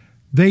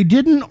they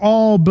didn't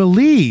all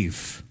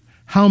believe.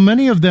 How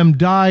many of them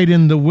died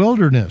in the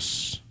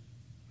wilderness?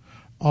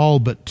 All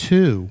but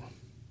 2.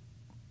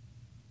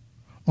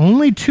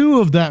 Only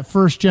 2 of that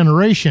first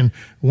generation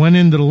went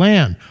into the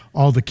land.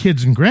 All the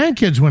kids and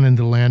grandkids went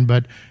into the land,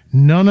 but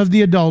none of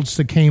the adults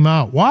that came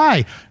out.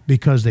 Why?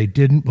 Because they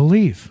didn't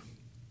believe.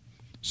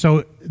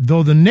 So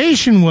though the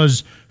nation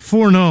was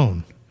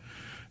foreknown,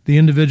 the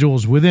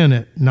individuals within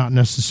it, not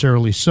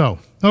necessarily so.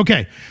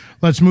 Okay,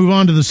 let's move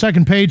on to the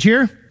second page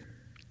here.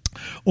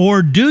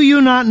 Or do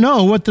you not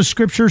know what the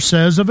scripture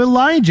says of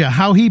Elijah,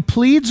 how he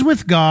pleads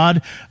with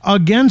God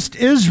against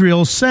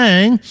Israel,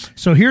 saying,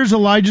 so here's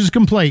Elijah's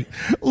complaint,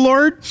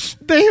 Lord,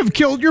 they have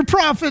killed your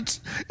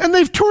prophets, and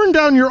they've torn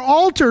down your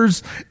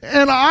altars,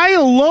 and I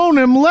alone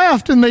am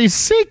left, and they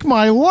seek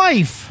my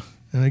life.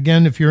 And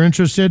again, if you're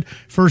interested,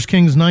 1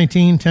 Kings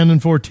 19, 10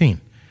 and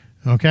 14.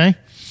 Okay?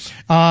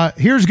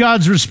 Here's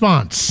God's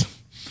response.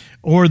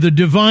 or the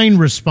divine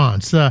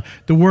response. The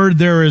word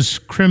there is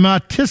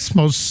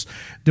krematismos,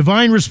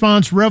 divine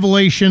response,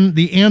 revelation,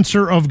 the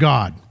answer of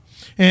God.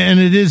 And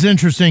it is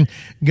interesting,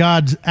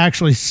 God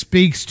actually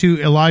speaks to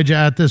Elijah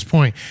at this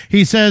point.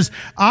 He says,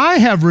 I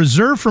have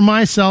reserved for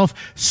myself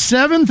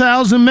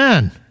 7,000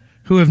 men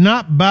who have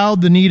not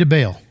bowed the knee to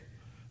Baal.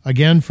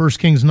 Again, 1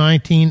 Kings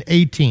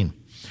 19:18.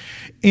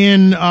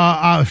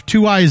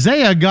 To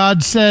Isaiah,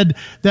 God said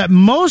that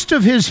most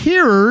of his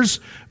hearers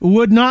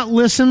would not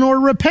listen or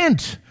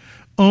repent.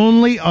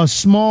 Only a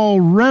small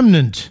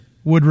remnant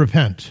would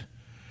repent.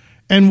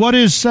 And what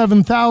is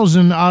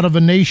 7,000 out of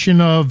a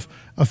nation of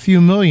a few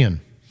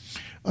million?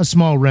 A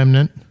small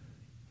remnant.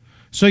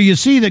 So you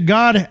see that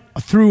God,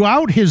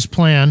 throughout his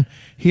plan,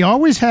 he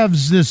always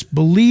has this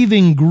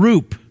believing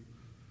group.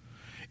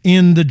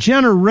 In the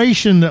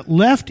generation that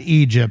left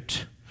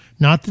Egypt,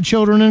 not the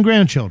children and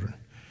grandchildren,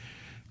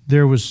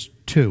 there was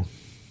 2.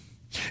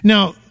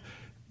 Now,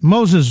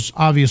 Moses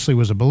obviously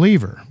was a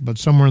believer, but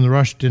somewhere in the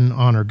rush didn't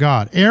honor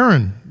God.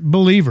 Aaron,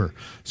 believer,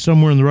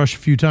 somewhere in the rush a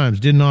few times,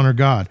 didn't honor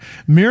God.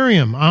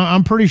 Miriam,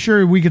 I'm pretty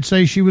sure we could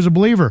say she was a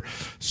believer,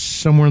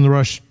 somewhere in the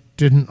rush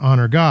didn't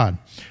honor God.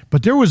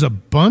 But there was a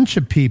bunch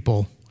of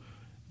people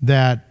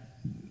that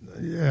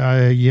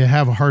you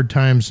have a hard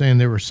time saying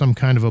they were some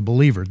kind of a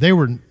believer. They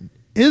were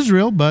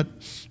Israel, but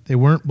they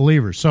weren't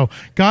believers. So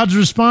God's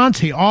response,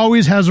 he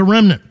always has a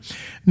remnant.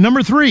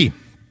 Number 3,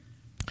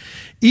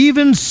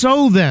 even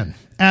so then,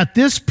 at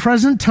this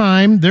present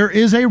time, there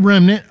is a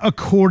remnant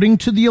according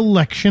to the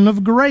election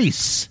of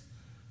grace.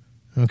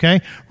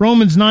 Okay?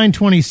 Romans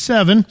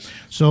 9:27.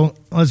 So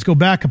let's go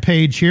back a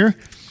page here.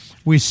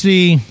 We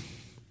see,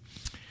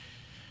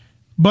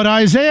 but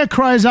Isaiah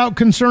cries out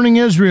concerning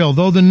Israel,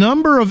 though the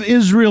number of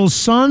Israel's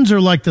sons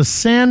are like the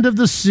sand of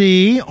the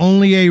sea,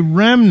 only a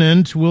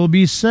remnant will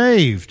be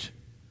saved.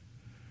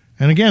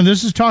 And again,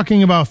 this is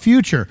talking about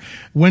future.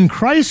 When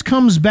Christ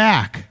comes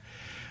back,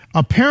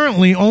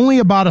 apparently only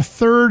about a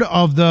third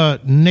of the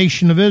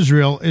nation of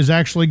Israel is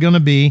actually going to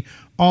be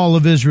all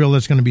of Israel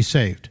that's going to be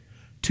saved.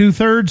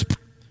 2/3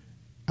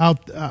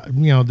 out,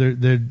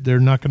 they're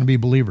not going to be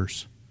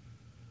believers.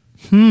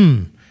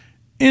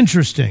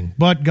 Interesting.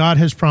 But God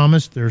has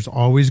promised there's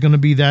always going to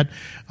be that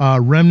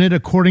remnant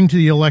according to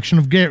the election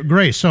of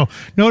grace. So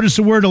notice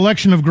the word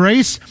election of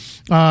grace.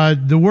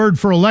 The word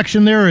for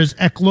election there is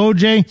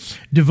ekloge,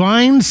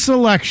 divine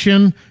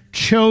selection,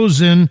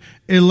 chosen,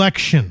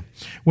 election.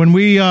 When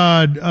we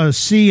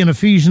see in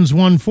Ephesians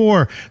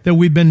 1:4 that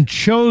we've been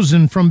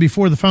chosen from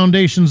before the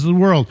foundations of the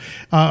world,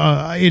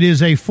 it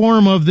is a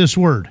form of this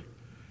word.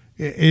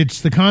 It's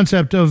the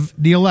concept of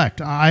the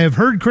elect. I have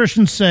heard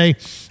Christians say,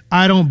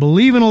 I don't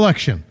believe in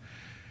election.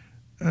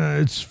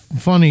 It's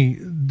funny,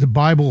 the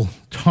Bible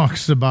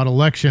talks about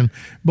election,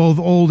 both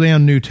Old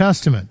and New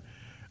Testament.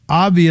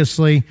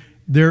 Obviously,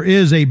 there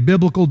is a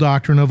biblical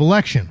doctrine of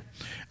election.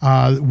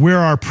 Where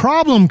our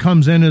problem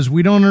comes in is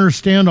we don't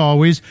understand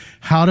always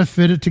how to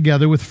fit it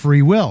together with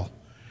free will.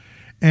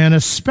 And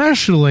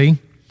especially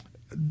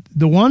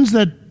the ones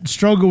that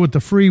struggle with the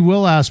free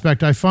will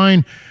aspect, I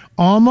find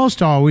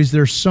almost always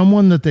there's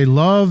someone that they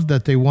love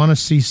that they want to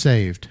see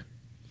saved.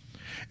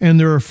 And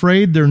they're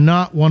afraid they're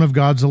not one of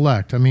God's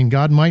elect. I mean,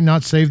 God might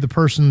not save the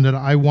person that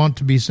I want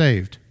to be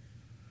saved.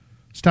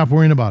 Stop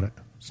worrying about it.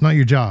 It's not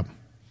your job.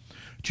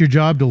 It's your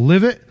job to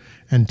live it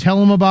and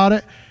tell them about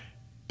it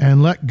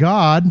and let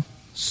God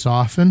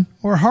soften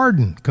or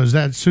harden, because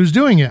that's who's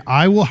doing it.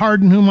 I will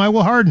harden whom I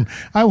will harden.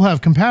 I will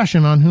have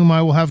compassion on whom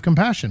I will have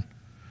compassion.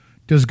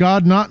 Does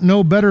God not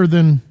know better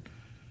than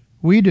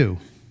we do?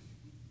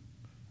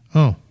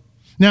 Oh.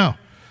 Now,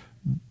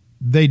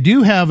 they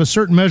do have a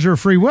certain measure of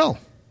free will.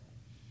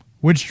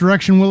 Which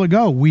direction will it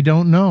go? We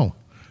don't know.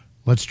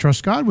 Let's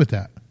trust God with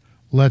that.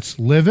 Let's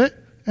live it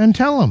and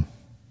tell him.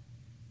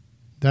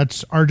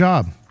 That's our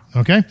job.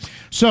 Okay?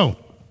 So,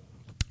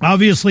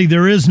 obviously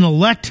there is an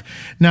elect.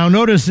 Now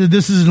notice that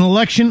this is an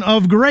election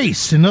of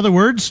grace. In other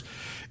words,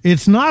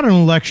 it's not an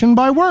election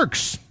by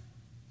works.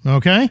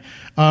 Okay?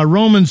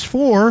 Romans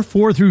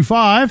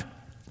 4:4-5.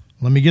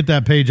 Let me get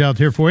that page out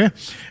here for you.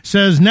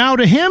 Says, now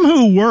to him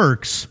who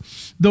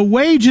works, the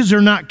wages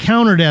are not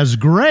counted as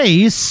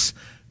grace,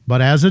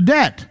 but as a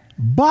debt.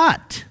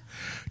 But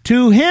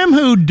to him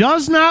who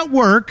does not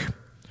work,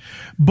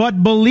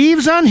 but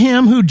believes on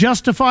him who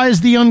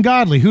justifies the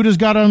ungodly. Who does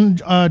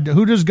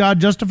God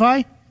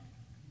justify?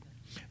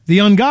 The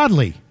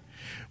ungodly.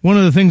 One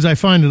of the things I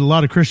find that a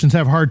lot of Christians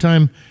have a hard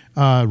time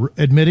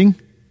admitting,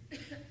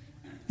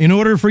 in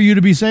order for you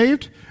to be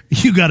saved,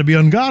 you got to be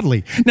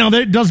ungodly. Now,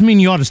 that doesn't mean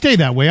you ought to stay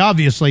that way,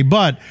 obviously,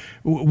 but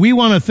we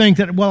want to think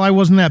that, well, I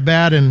wasn't that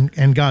bad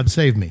and God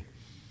saved me.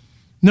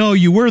 No,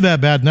 you were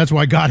that bad, and that's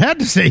why God had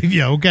to save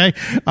you, okay?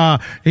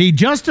 He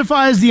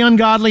justifies the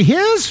ungodly.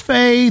 His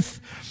faith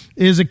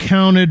is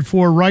accounted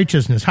for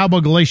righteousness. How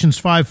about Galatians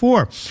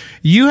 5:4?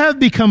 You have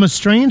become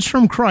estranged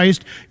from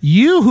Christ.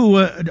 You who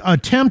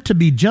attempt to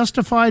be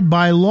justified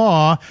by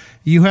law,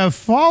 you have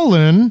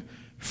fallen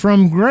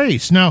from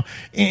grace. Now,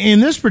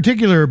 in this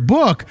particular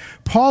book,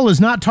 Paul is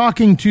not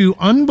talking to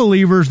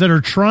unbelievers that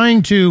are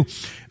trying to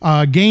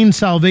gain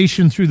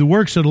salvation through the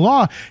works of the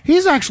law.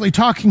 He's actually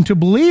talking to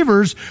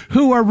believers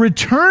who are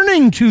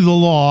returning to the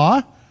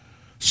law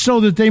so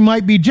that they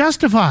might be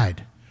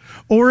justified,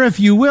 or if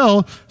you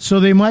will, so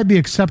they might be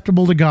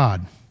acceptable to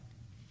God.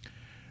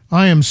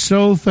 I am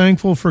so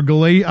thankful for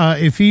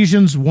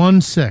Ephesians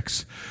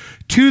 1:6.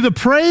 To the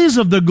praise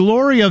of the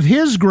glory of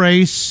his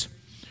grace,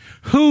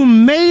 who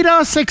made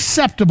us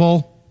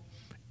acceptable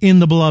in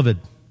the beloved.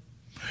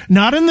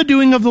 Not in the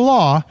doing of the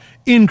law,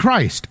 in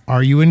Christ.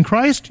 Are you in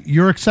Christ?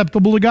 You're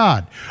acceptable to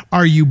God.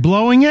 Are you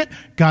blowing it?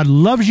 God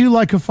loves you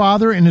like a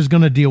father and is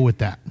going to deal with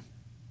that.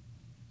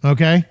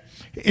 Okay?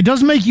 It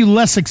doesn't make you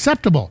less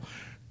acceptable.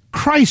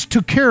 Christ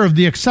took care of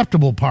the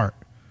acceptable part.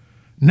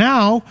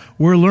 Now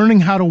we're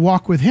learning how to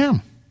walk with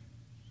him.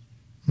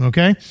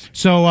 Okay?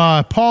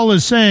 So Paul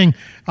is saying,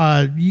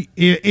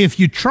 if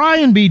you try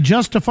and be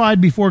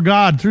justified before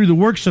God through the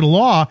works of the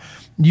law,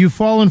 you've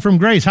fallen from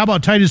grace. How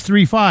about Titus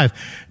 3:5?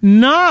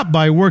 Not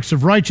by works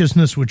of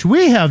righteousness which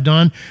we have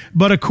done,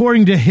 but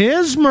according to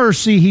his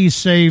mercy he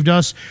saved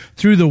us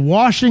through the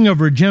washing of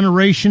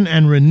regeneration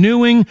and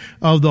renewing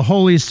of the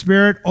Holy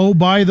Spirit. Oh,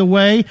 by the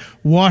way,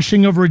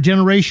 washing of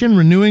regeneration,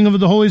 renewing of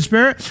the Holy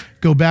Spirit.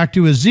 Go back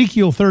to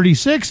Ezekiel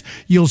 36.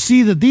 You'll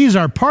see that these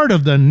are part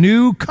of the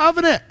new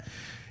covenant.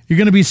 You're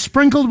going to be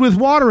sprinkled with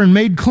water and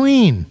made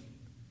clean.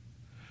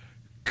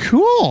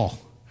 Cool.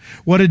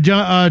 What did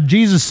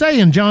Jesus say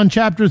in John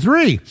chapter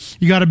 3?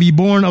 You got to be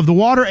born of the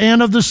water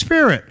and of the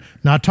Spirit.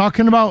 Not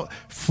talking about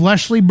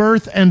fleshly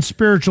birth and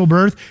spiritual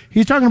birth.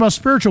 He's talking about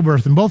spiritual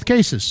birth in both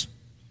cases.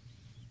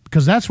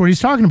 Because that's what he's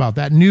talking about,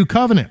 that new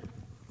covenant.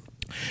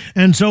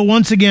 And so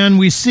once again,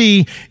 we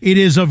see it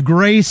is of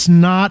grace,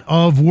 not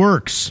of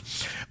works.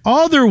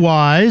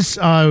 Otherwise,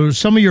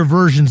 some of your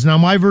versions, now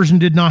my version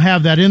did not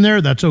have that in there.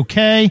 That's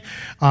okay.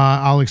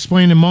 I'll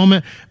explain in a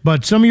moment.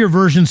 But some of your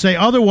versions say,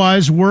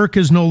 otherwise, work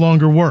is no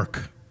longer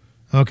work.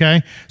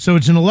 Okay? So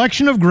it's an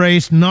election of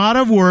grace, not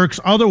of works.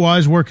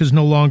 Otherwise, work is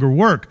no longer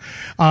work.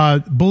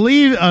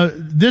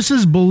 This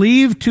is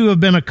believed to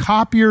have been a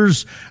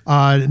copier's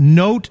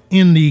note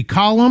in the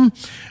column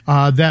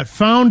that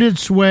found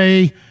its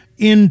way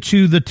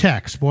into the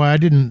text. Boy, I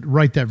didn't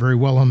write that very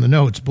well on the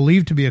notes.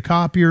 Believed to be a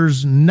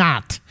copier's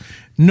note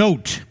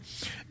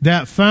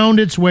that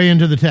found its way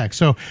into the text.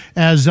 So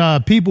as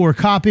people were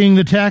copying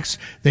the text,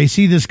 they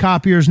see this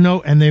copier's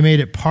note and they made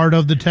it part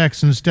of the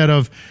text instead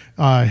of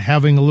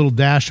having a little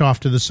dash off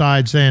to the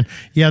side saying,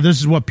 yeah, this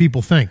is what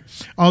people think.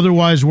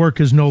 Otherwise, work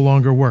is no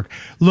longer work.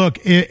 Look,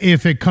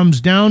 if it comes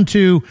down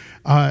to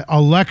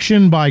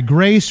election by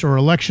grace or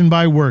election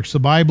by works, the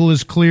Bible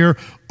is clear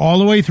all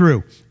the way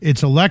through.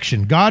 It's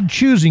election. God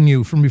choosing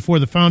you from before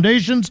the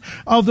foundations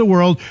of the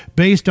world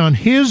based on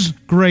his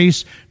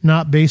grace,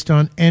 not based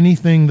on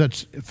anything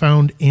that's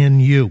found in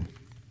you.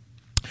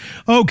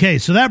 Okay,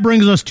 so that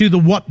brings us to the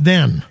what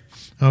then.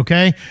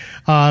 Okay,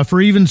 for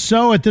even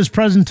so, at this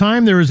present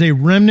time, there is a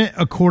remnant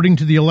according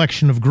to the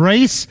election of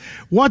grace.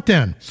 What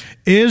then?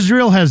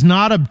 Israel has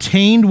not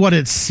obtained what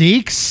it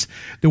seeks.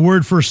 The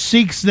word for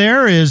seeks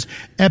there is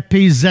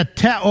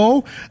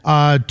epizeteo,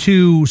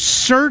 to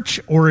search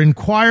or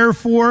inquire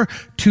for,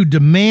 to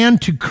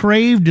demand, to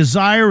crave,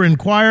 desire,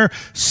 inquire,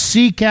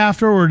 seek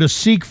after, or to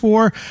seek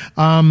for.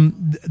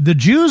 The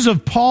Jews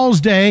of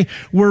Paul's day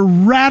were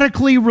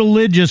radically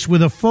religious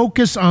with a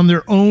focus on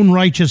their own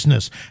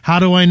righteousness. How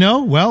do I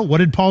know? Well, what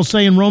did Paul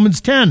say in Romans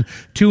 10,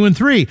 2 and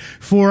 3?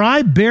 For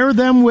I bear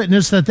them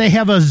witness that they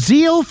have a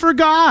zeal for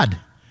God,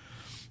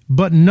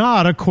 but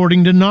not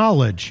according to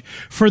knowledge.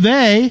 For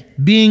they,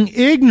 being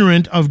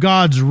ignorant of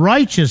God's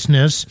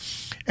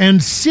righteousness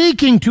and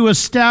seeking to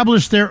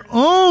establish their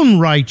own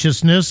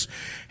righteousness,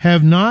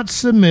 have not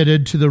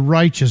submitted to the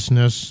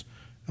righteousness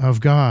of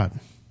God.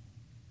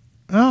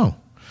 Oh.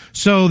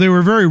 So they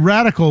were very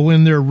radical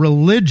in their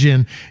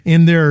religion,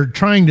 in their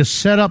trying to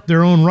set up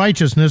their own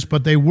righteousness,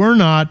 but they were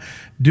not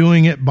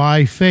doing it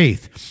by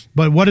faith.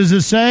 But what does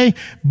it say?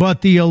 But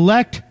the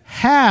elect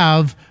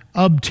have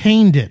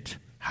obtained it.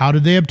 How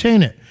did they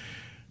obtain it?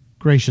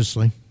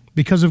 Graciously,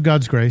 because of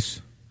God's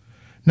grace.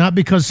 Not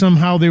because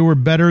somehow they were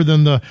better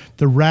than the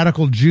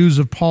radical Jews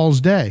of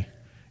Paul's day.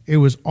 It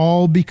was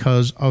all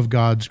because of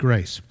God's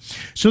grace.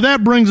 So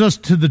that brings us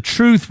to the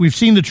truth. We've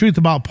seen the truth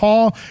about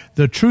Paul,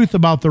 the truth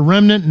about the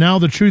remnant, now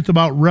the truth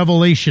about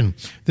Revelation.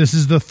 This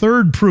is the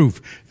third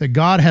proof that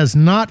God has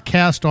not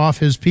cast off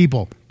his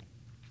people.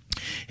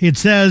 It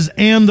says,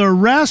 and the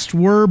rest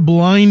were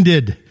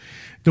blinded.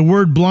 The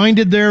word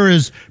blinded there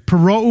is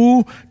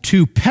perou,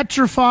 to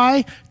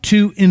petrify,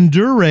 to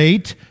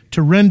indurate,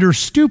 to render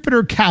stupid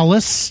or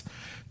callous,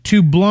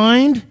 to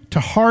blind, to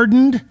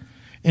hardened,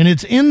 and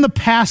it's in the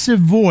passive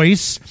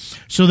voice,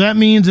 so that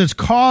means it's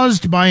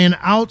caused by an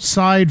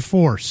outside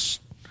force.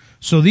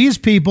 So these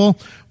people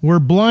were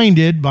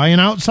blinded by an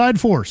outside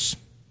force.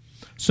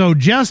 So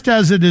just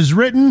as it is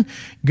written,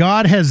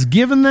 God has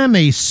given them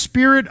a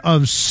spirit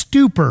of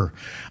stupor,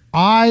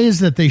 eyes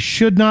that they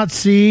should not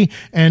see,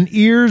 and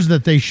ears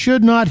that they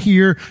should not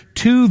hear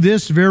to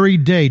this very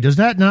day. Does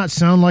that not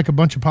sound like a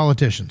bunch of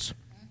politicians?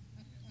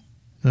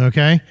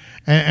 Okay?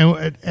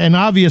 And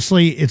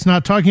obviously, it's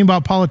not talking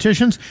about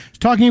politicians. It's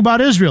talking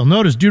about Israel.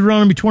 Notice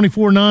Deuteronomy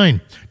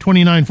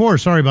 29:4.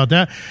 Sorry about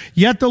that.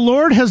 Yet the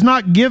Lord has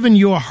not given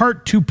you a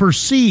heart to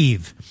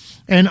perceive,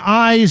 and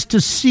eyes to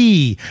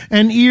see,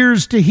 and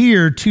ears to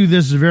hear to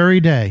this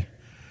very day.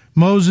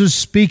 Moses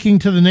speaking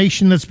to the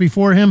nation that's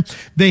before him,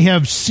 they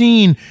have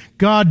seen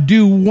God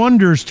do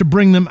wonders to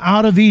bring them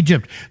out of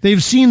Egypt.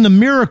 They've seen the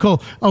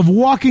miracle of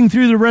walking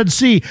through the Red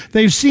Sea.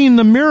 They've seen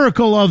the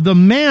miracle of the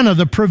manna,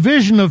 the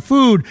provision of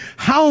food.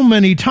 How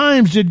many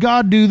times did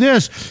God do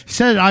this? He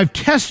said, I've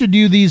tested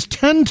you these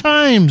 10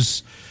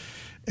 times,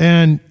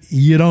 and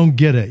you don't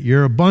get it.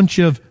 You're a bunch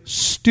of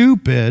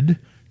stupid,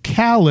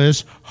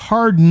 callous,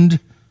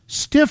 hardened,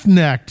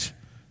 stiff-necked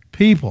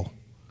people,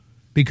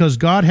 because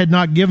God had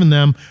not given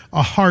them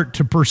a heart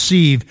to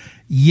perceive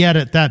yet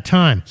at that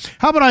time.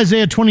 How about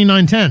Isaiah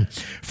 29:10?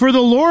 For the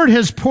Lord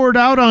has poured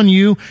out on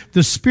you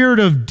the spirit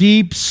of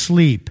deep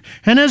sleep,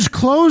 and has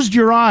closed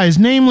your eyes,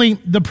 namely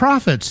the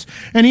prophets,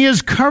 and he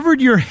has covered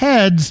your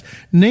heads,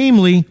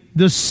 namely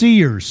the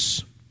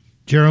seers.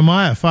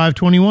 Jeremiah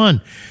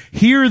 5:21.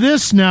 Hear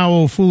this now,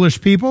 O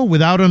foolish people,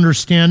 without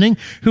understanding,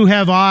 who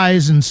have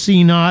eyes and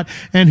see not,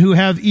 and who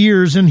have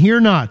ears and hear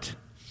not.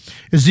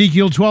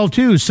 Ezekiel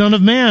 12:2, Son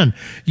of man,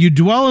 you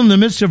dwell in the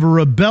midst of a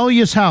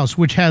rebellious house,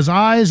 which has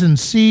eyes and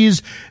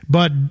sees,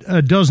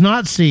 but does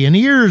not see, and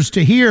ears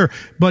to hear,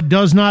 but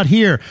does not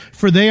hear,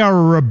 for they are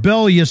a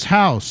rebellious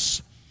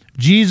house.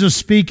 Jesus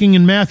speaking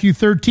in Matthew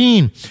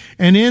 13,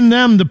 and in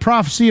them the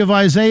prophecy of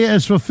Isaiah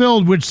is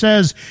fulfilled, which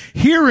says,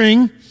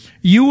 hearing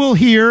you will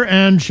hear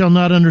and shall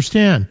not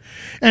understand,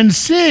 and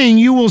seeing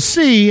you will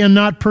see and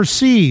not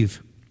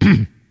perceive.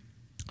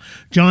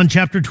 John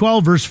chapter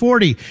 12, verse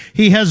 40,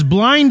 he has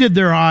blinded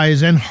their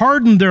eyes and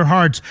hardened their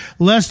hearts,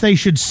 lest they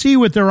should see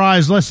with their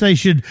eyes, lest they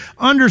should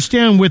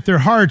understand with their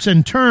hearts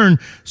and turn,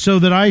 so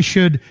that I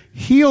should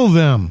heal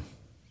them.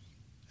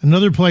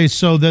 Another place,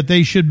 so that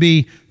they should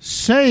be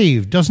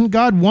saved. Doesn't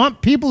God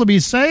want people to be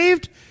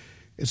saved?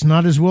 It's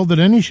not his will that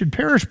any should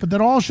perish, but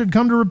that all should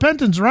come to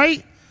repentance,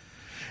 right?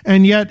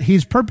 And yet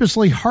he's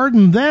purposely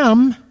hardened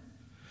them,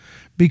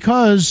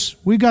 because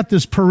we got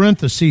this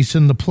parenthesis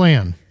in the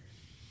plan.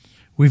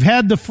 We've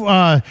had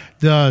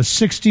the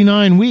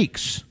 69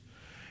 weeks,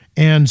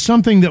 and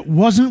something that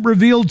wasn't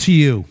revealed to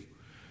you.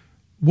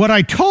 What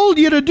I told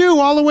you to do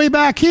all the way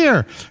back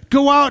here,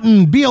 go out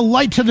and be a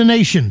light to the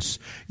nations.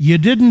 You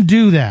didn't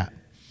do that.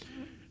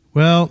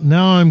 Well,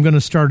 now I'm going to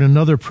start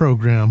another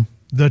program,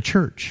 the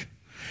church.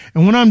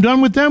 And when I'm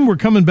done with them, we're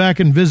coming back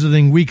and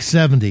visiting week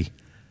 70.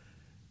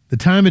 The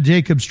time of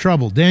Jacob's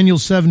trouble,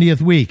 Daniel's 70th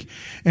week,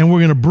 and we're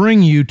going to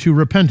bring you to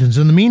repentance.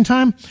 In the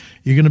meantime,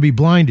 you're going to be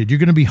blinded. You're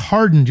going to be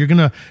hardened. You're going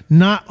to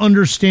not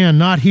understand,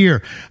 not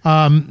hear.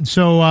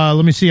 So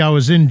let me see. I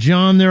was in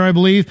John there, I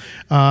believe.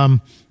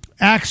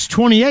 Acts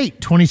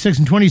 28, 26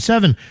 and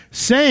 27,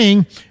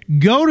 saying,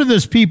 go to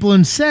this people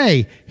and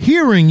say,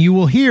 hearing you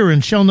will hear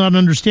and shall not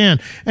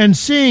understand, and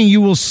seeing you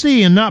will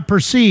see and not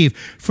perceive.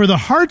 For the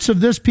hearts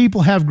of this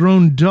people have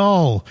grown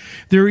dull.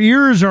 Their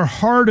ears are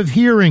hard of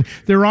hearing.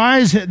 Their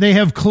eyes they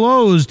have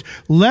closed,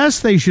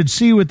 lest they should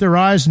see with their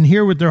eyes and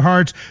hear with their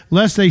hearts,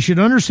 lest they should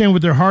understand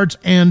with their hearts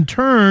and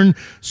turn,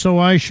 so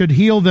I should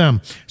heal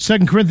them.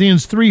 2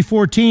 Corinthians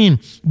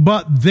 3:14,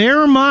 but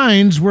their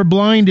minds were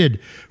blinded.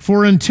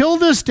 For until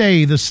this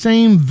day, the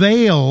same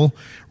veil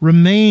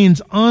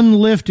remains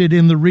unlifted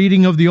in the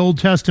reading of the Old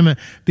Testament,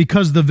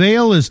 because the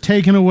veil is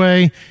taken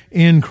away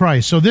in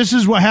Christ. So this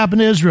is what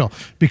happened to Israel.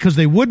 Because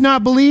they would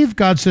not believe,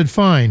 God said,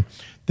 fine,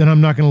 then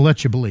I'm not going to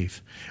let you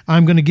believe.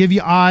 I'm going to give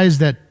you eyes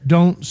that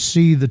don't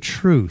see the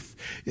truth.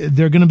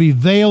 They're going to be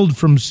veiled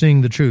from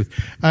seeing the truth.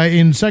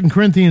 In 2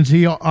 Corinthians,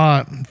 2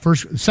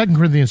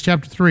 Corinthians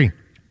chapter 3,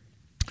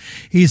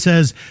 he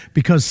says,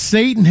 because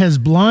Satan has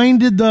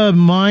blinded the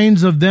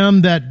minds of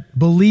them that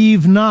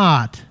believe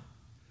not,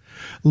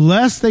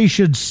 lest they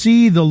should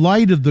see the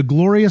light of the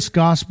glorious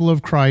gospel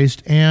of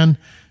Christ and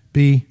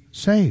be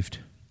saved.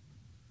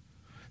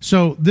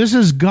 So this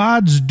is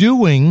God's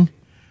doing,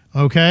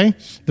 okay?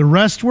 The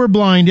rest were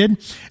blinded.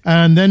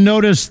 And then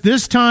notice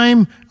this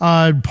time,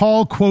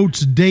 Paul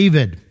quotes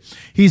David.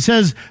 He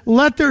says,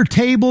 let their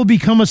table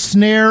become a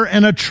snare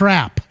and a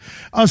trap,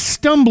 a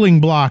stumbling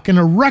block and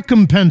a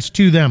recompense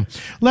to them.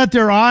 Let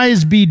their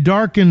eyes be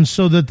darkened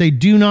so that they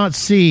do not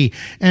see,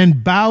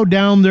 and bow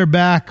down their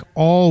back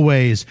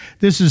always.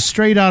 This is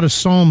straight out of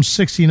Psalm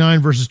 69,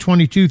 verses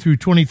 22 through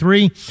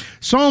 23.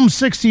 Psalm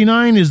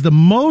 69 is the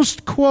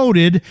most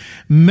quoted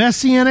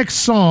messianic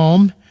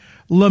psalm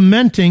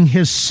lamenting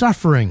his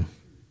suffering.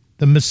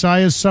 The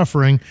Messiah's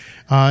suffering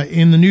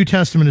in the New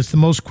Testament is the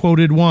most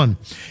quoted one.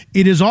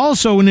 It is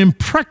also an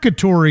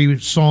imprecatory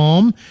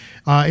psalm.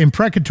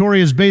 Imprecatory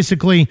is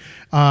basically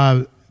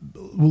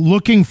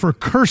looking for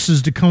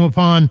curses to come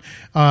upon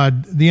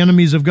the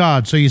enemies of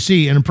God. So you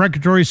see, an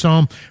imprecatory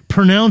psalm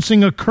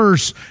pronouncing a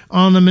curse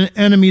on the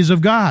enemies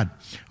of God.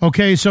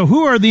 Okay, so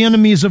who are the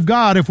enemies of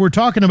God if we're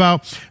talking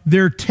about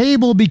their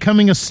table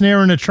becoming a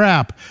snare and a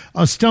trap,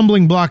 a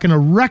stumbling block and a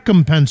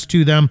recompense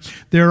to them,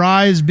 their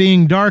eyes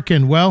being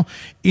darkened? Well,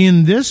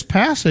 in this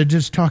passage,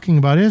 it's talking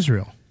about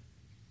Israel.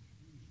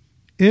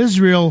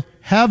 Israel,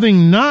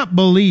 having not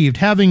believed,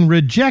 having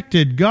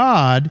rejected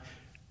God,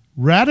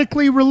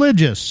 radically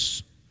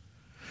religious,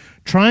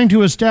 trying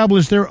to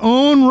establish their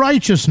own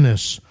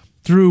righteousness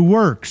through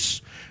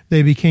works,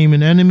 they became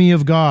an enemy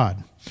of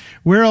God.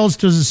 Where else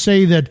does it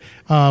say that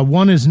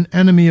one is an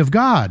enemy of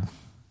God?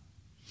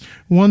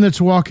 One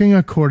that's walking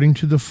according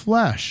to the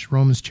flesh,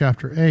 Romans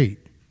chapter 8,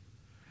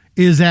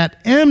 is at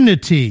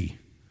enmity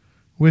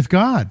with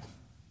God.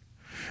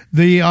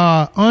 The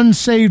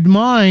unsaved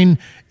mind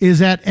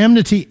is at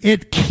enmity.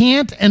 It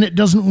can't and it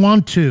doesn't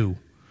want to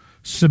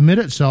submit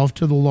itself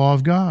to the law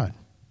of God.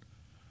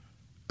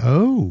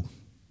 Oh,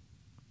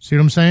 see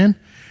what I'm saying?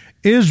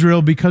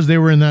 Israel, because they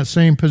were in that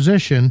same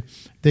position,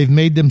 they've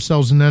made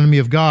themselves an enemy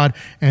of God,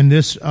 and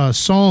this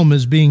psalm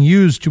is being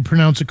used to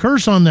pronounce a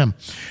curse on them.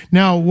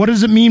 Now, what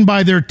does it mean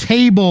by their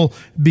table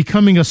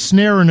becoming a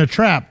snare and a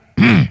trap?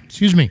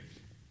 Excuse me.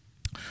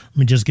 Let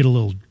me just get a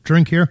little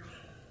drink here.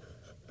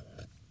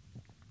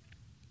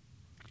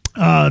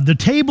 The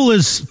table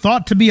is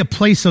thought to be a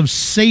place of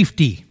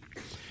safety,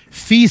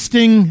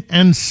 feasting,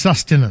 and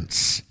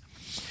sustenance.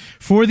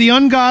 For the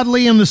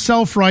ungodly and the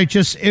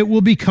self-righteous, it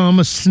will become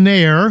a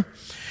snare.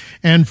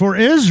 And for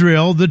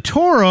Israel, the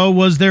Torah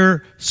was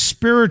their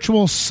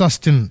spiritual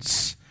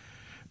sustenance.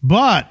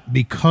 But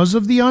because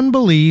of the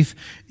unbelief,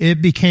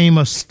 it became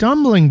a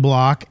stumbling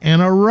block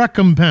and a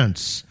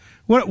recompense.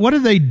 What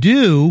did they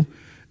do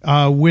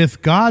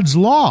with God's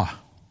law?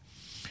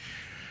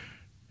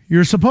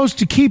 You're supposed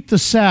to keep the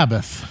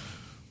Sabbath,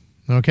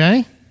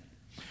 okay?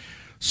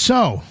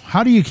 So,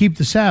 how do you keep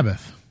the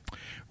Sabbath?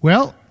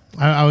 Well,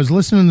 I was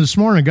listening this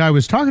morning, a guy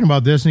was talking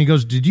about this, and he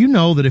goes, did you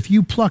know that if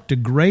you plucked a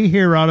gray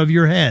hair out of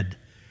your head,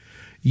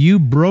 you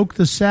broke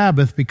the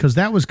Sabbath because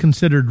that was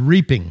considered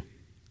reaping?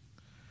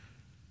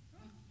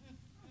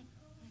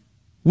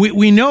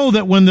 We know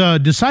that when the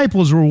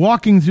disciples were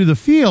walking through the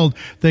field,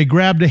 they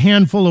grabbed a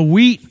handful of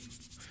wheat,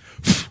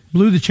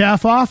 blew the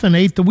chaff off, and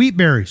ate the wheat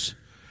berries.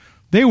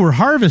 They were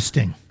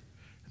harvesting.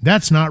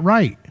 That's not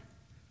right.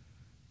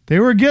 They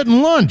were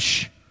getting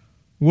lunch.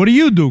 What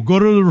do? Go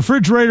to the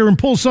refrigerator and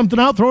pull something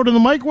out, throw it in the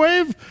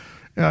microwave?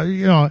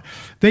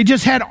 They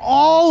just had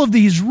all of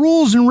these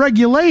rules and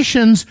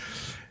regulations,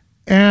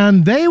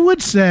 and they would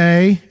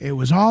say it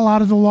was all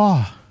out of the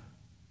law.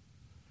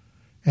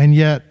 And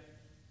yet,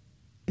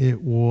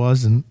 it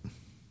wasn't.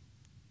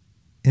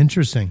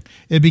 Interesting.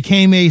 It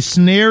became a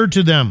snare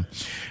to them.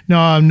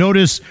 Now,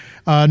 notice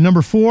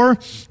number 4,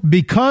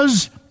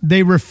 because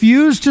they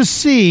refused to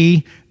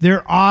see,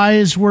 their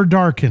eyes were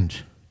darkened.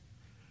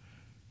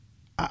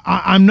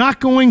 I'm not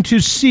going to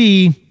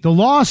see, the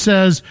law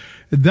says,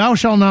 thou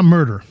shalt not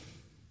murder.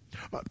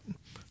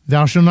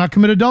 Thou shalt not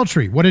commit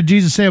adultery. What did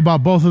Jesus say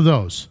about both of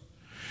those?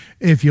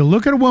 If you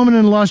look at a woman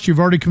in lust, you've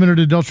already committed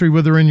adultery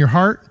with her in your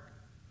heart.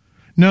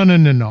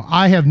 No.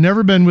 I have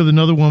never been with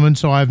another woman,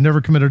 so I've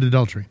never committed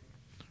adultery.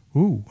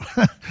 Ooh.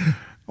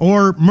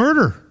 Or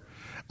murder.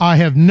 I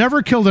have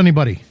never killed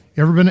anybody.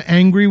 You ever been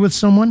angry with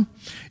someone?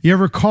 You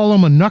ever call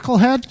them a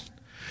knucklehead?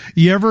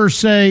 You ever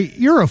say,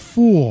 you're a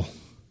fool?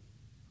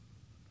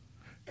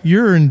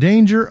 You're in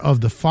danger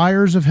of the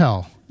fires of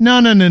hell.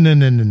 No.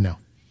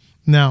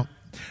 Now,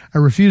 I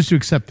refuse to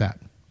accept that.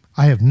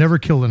 I have never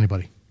killed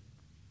anybody.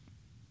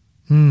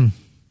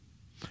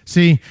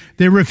 See,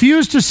 they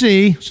refuse to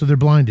see, so they're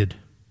blinded.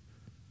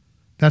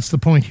 That's the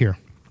point here.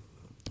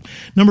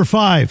 Number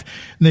 5,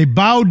 they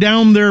bow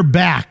down their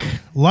back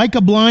like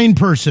a blind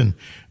person,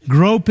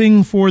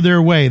 groping for their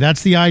way.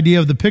 That's the idea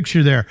of the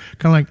picture there.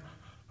 Kind of like,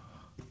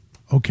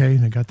 okay,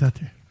 they got that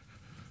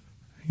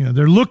there.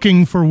 They're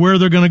looking for where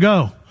they're going to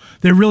go.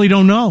 They really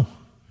don't know.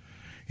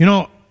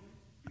 I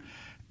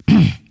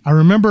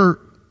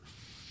remember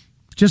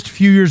just a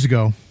few years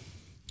ago,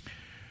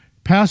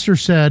 pastor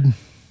said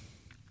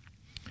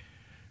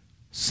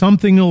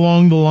something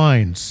along the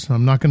lines,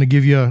 I'm not going to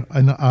give you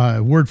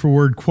a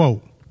word-for-word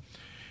quote,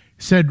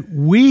 he said,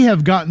 we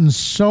have gotten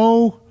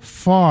so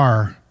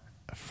far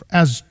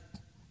as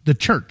the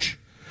church,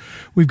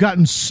 we've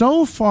gotten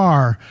so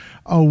far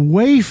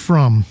away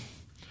from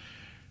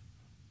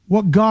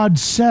what God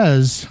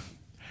says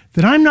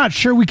that I'm not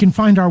sure we can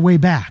find our way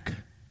back.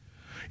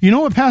 You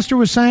know what pastor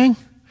was saying?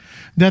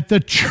 That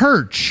the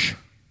church,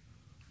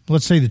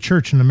 let's say the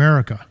church in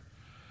America,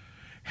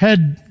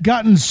 had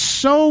gotten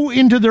so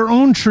into their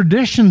own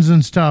traditions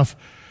and stuff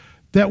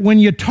that when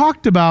you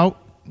talked about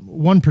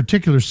one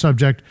particular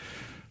subject,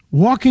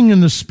 walking in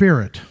the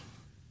Spirit,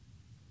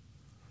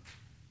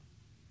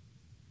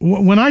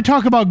 when I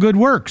talk about good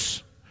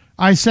works,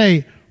 I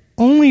say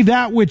only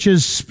that which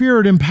is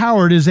Spirit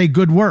empowered is a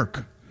good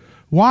work.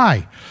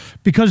 Why?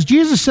 Because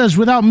Jesus says,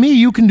 without me,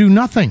 you can do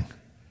nothing.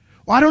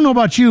 Well, I don't know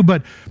about you,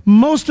 but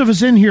most of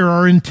us in here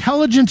are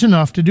intelligent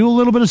enough to do a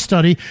little bit of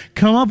study,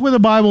 come up with a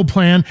Bible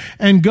plan,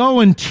 and go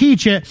and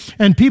teach it,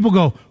 and people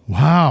go,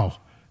 wow,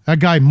 That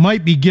guy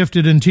might be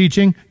gifted in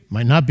teaching,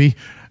 might not be,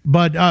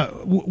 but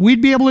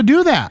we'd be able to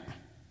do that.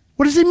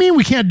 What does he mean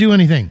we can't do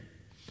anything?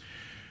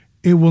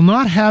 It will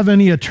not have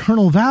any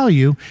eternal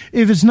value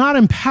if it's not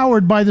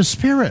empowered by the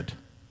Spirit.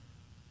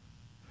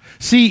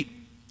 See,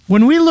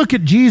 when we look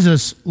at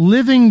Jesus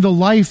living the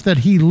life that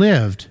he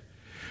lived,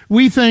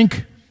 we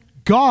think,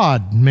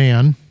 God,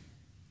 man,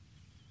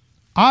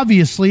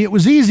 obviously it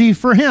was easy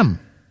for him.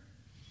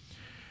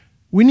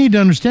 We need to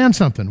understand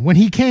something. When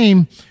he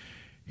came,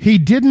 he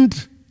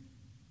didn't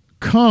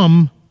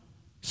come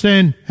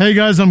saying, hey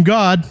guys, I'm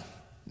God.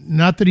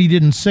 Not that he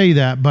didn't say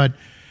that, but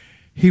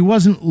he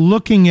wasn't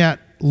looking at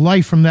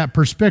life from that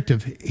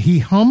perspective. He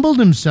humbled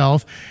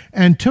himself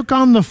and took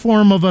on the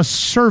form of a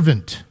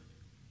servant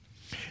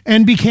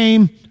and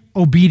became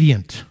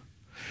obedient.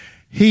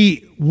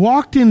 He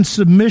walked in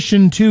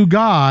submission to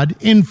God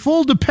in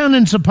full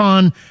dependence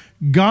upon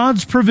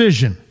God's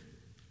provision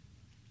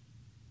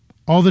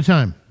all the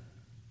time.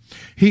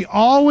 He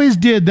always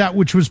did that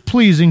which was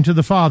pleasing to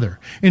the Father.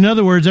 In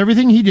other words,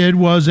 everything he did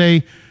was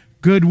a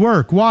good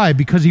work. Why?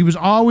 Because he was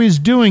always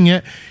doing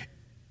it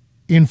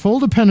in full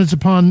dependence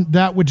upon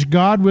that which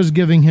God was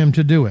giving him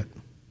to do it.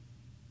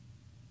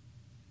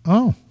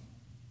 Oh.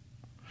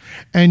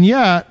 And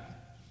yet,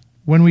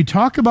 when we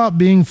talk about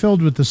being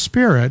filled with the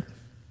Spirit,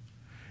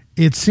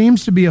 it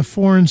seems to be a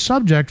foreign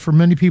subject for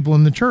many people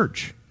in the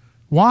church.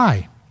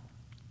 Why?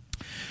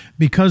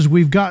 Because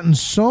we've gotten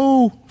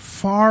so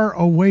far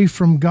away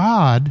from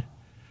God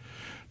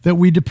that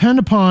we depend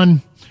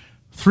upon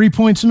 3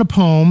 points in a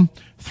poem,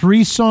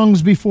 3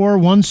 songs before,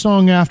 1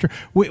 song after.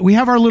 We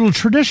have our little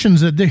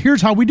traditions that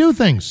here's how we do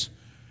things.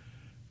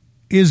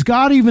 Is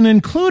God even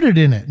included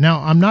in it? Now,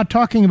 I'm not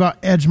talking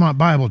about Edgemont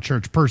Bible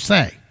Church per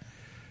se.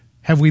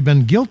 Have we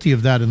been guilty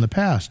of that in the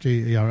past?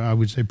 I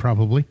would say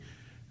probably.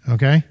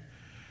 Okay?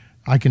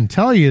 I can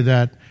tell you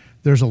that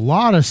there's a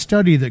lot of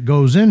study that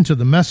goes into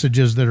the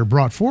messages that are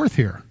brought forth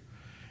here.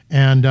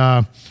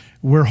 And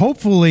we're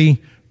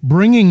hopefully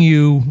leading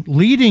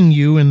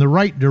you in the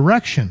right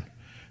direction.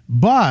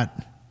 But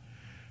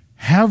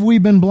have we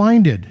been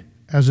blinded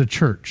as a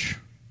church?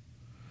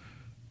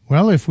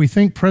 Well, if we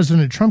think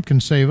President Trump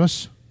can save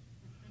us,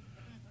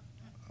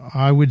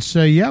 I would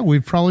say, yeah,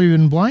 we've probably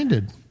been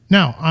blinded.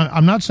 Now,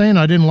 I'm not saying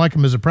I didn't like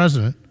him as a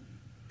president.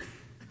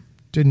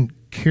 Didn't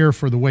care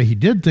for the way he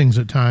did things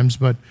at times,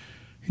 but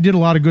he did a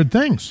lot of good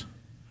things.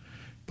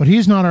 But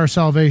he's not our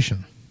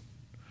salvation.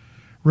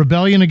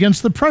 Rebellion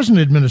against the present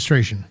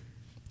administration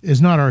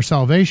is not our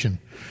salvation.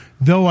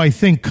 Though I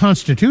think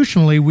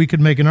constitutionally we could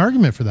make an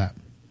argument for that.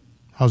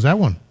 How's that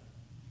one?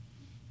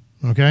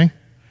 Okay?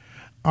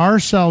 Our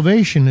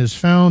salvation is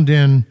found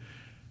in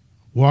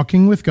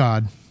walking with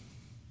God,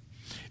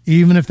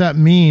 even if that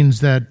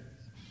means that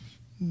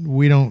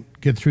we don't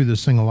get through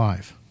this thing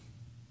alive.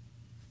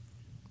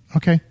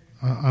 Okay,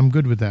 I'm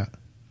good with that.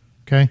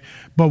 Okay?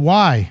 But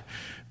why?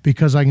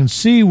 Because I can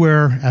see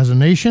where, as a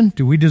nation,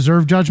 do we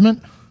deserve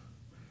judgment?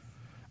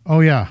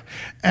 Oh, yeah.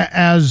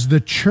 As the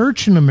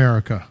church in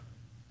America,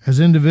 as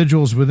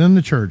individuals within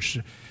the church,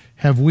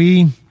 have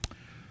we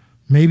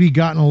maybe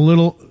gotten a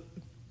little,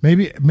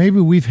 maybe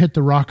we've hit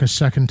the rock a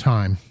second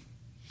time.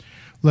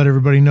 Let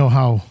everybody know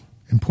how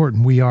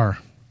important we are.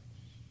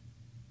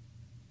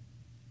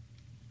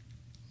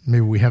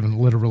 Maybe we haven't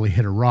literally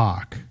hit a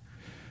rock,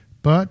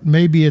 but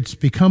maybe it's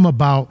become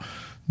about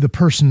the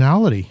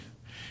personality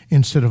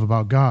instead of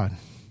about God,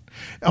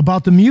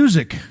 about the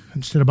music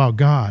instead of about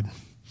God.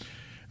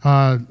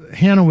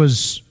 Hannah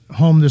was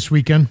home this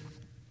weekend,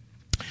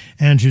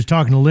 and she was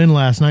talking to Lynn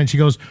last night. She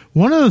goes,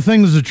 one of the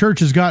things the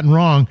church has gotten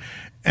wrong,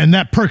 and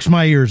that perks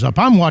my ears up.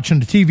 I'm watching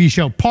the TV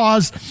show,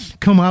 pause,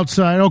 come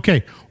outside.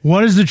 Okay,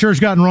 what has the church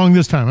gotten wrong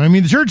this time? I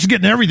mean, the church is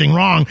getting everything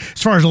wrong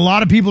as far as a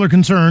lot of people are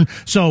concerned.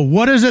 So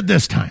what is it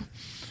this time?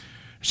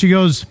 She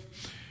was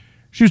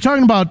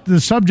talking about the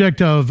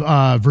subject of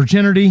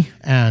virginity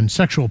and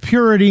sexual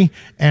purity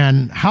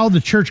and how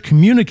the church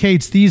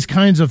communicates these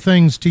kinds of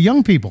things to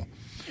young people.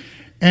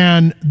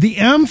 And the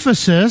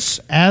emphasis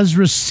as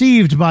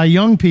received by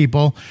young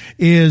people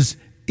is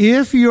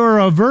if you're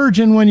a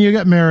virgin when you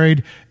get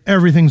married,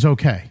 everything's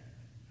okay.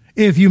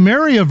 If you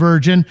marry a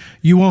virgin,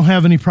 you won't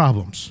have any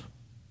problems.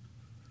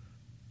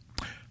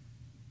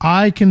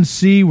 I can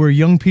see where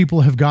young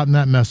people have gotten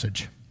that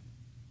message.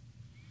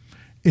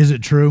 Is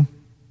it true?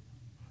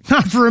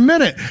 Not for a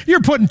minute.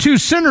 You're putting 2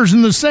 sinners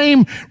in the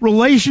same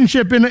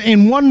relationship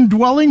in one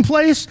dwelling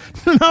place?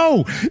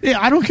 No.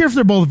 I don't care if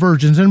they're both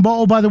virgins. And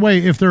oh, by the way,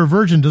 if they're a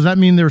virgin, does that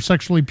mean they're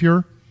sexually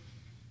pure?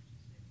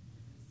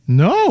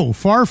 No,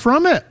 far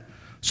from it.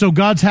 So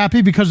God's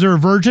happy because they're a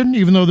virgin,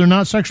 even though they're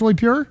not sexually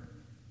pure?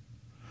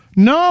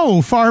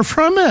 No, far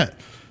from it.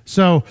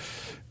 So,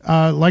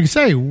 like I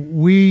say,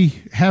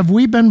 have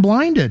we been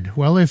blinded?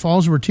 Well, if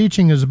all we're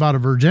teaching is about a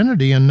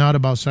virginity and not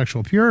about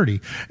sexual purity,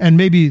 and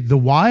maybe the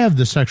why of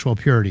the sexual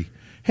purity.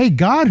 Hey,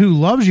 God who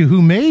loves you,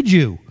 who made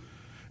you,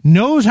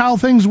 knows how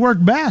things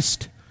work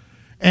best.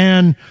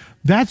 And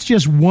that's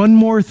just one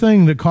more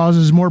thing that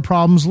causes more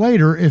problems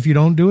later if you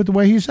don't do it the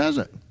way he says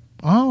it.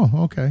 Oh,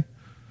 okay.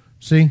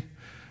 See?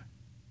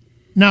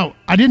 Now,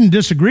 I didn't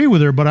disagree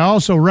with her, but I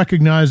also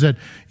recognize that,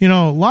 a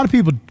lot of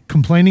people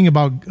complaining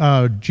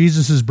about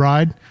Jesus'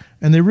 bride,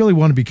 and they really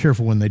want to be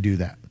careful when they do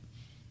that.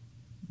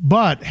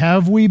 But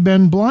have we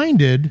been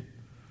blinded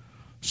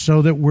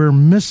so that we're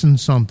missing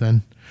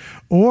something?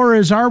 Or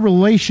is our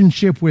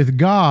relationship with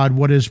God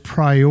what is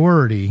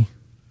priority,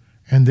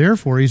 and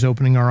therefore he's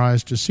opening our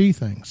eyes to see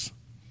things?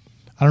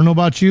 I don't know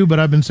about you, but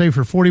I've been saved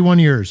for 41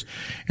 years,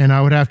 and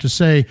I would have to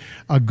say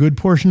a good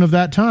portion of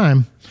that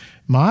time,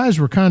 my eyes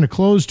were kind of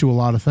closed to a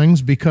lot of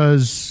things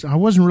because I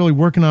wasn't really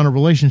working on a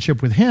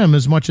relationship with him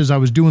as much as I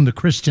was doing the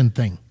Christian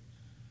thing.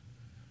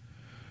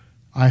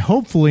 I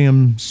hopefully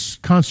am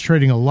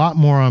concentrating a lot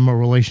more on my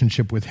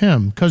relationship with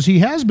him because he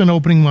has been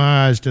opening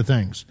my eyes to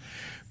things.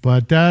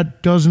 But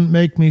that doesn't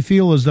make me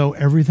feel as though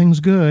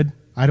everything's good.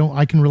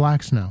 I can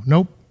relax now.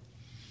 Nope.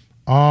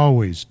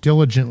 Always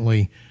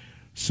diligently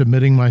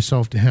submitting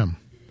myself to him.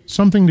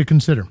 Something to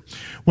consider.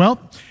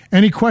 Well,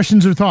 any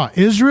questions or thought?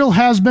 Israel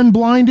has been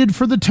blinded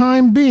for the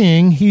time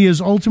being. He is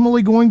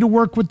ultimately going to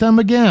work with them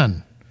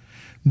again.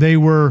 They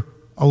were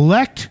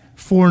elect,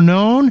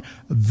 foreknown.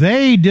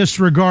 They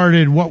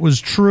disregarded what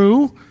was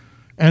true,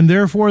 and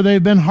therefore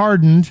they've been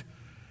hardened,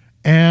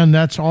 and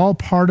that's all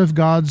part of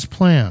God's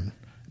plan.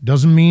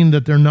 Doesn't mean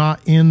that they're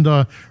not in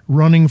the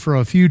running for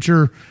a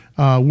future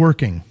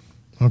working.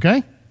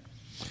 Okay?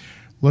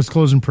 Let's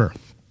close in prayer.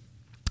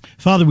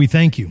 Father, we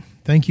thank you.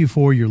 Thank you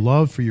for your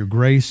love, for your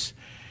grace,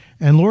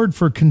 and Lord,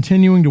 for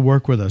continuing to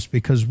work with us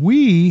because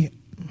I'm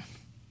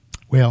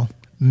going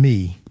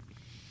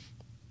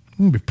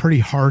to be pretty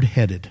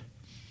hard-headed.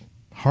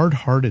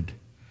 Hard-hearted.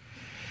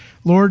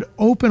 Lord,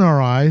 open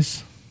our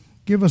eyes.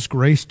 Give us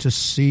grace to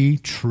see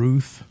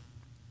truth,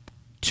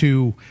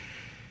 to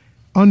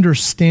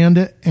understand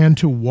it, and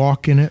to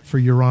walk in it for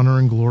your honor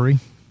and glory.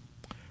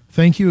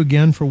 Thank you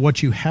again for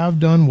what you have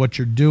done, what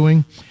you're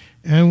doing.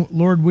 And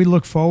Lord, we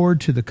look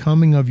forward to the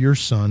coming of your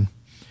Son.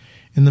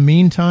 In the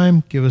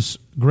meantime, give us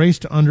grace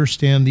to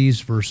understand these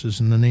verses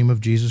in the name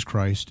of Jesus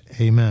Christ.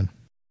 Amen.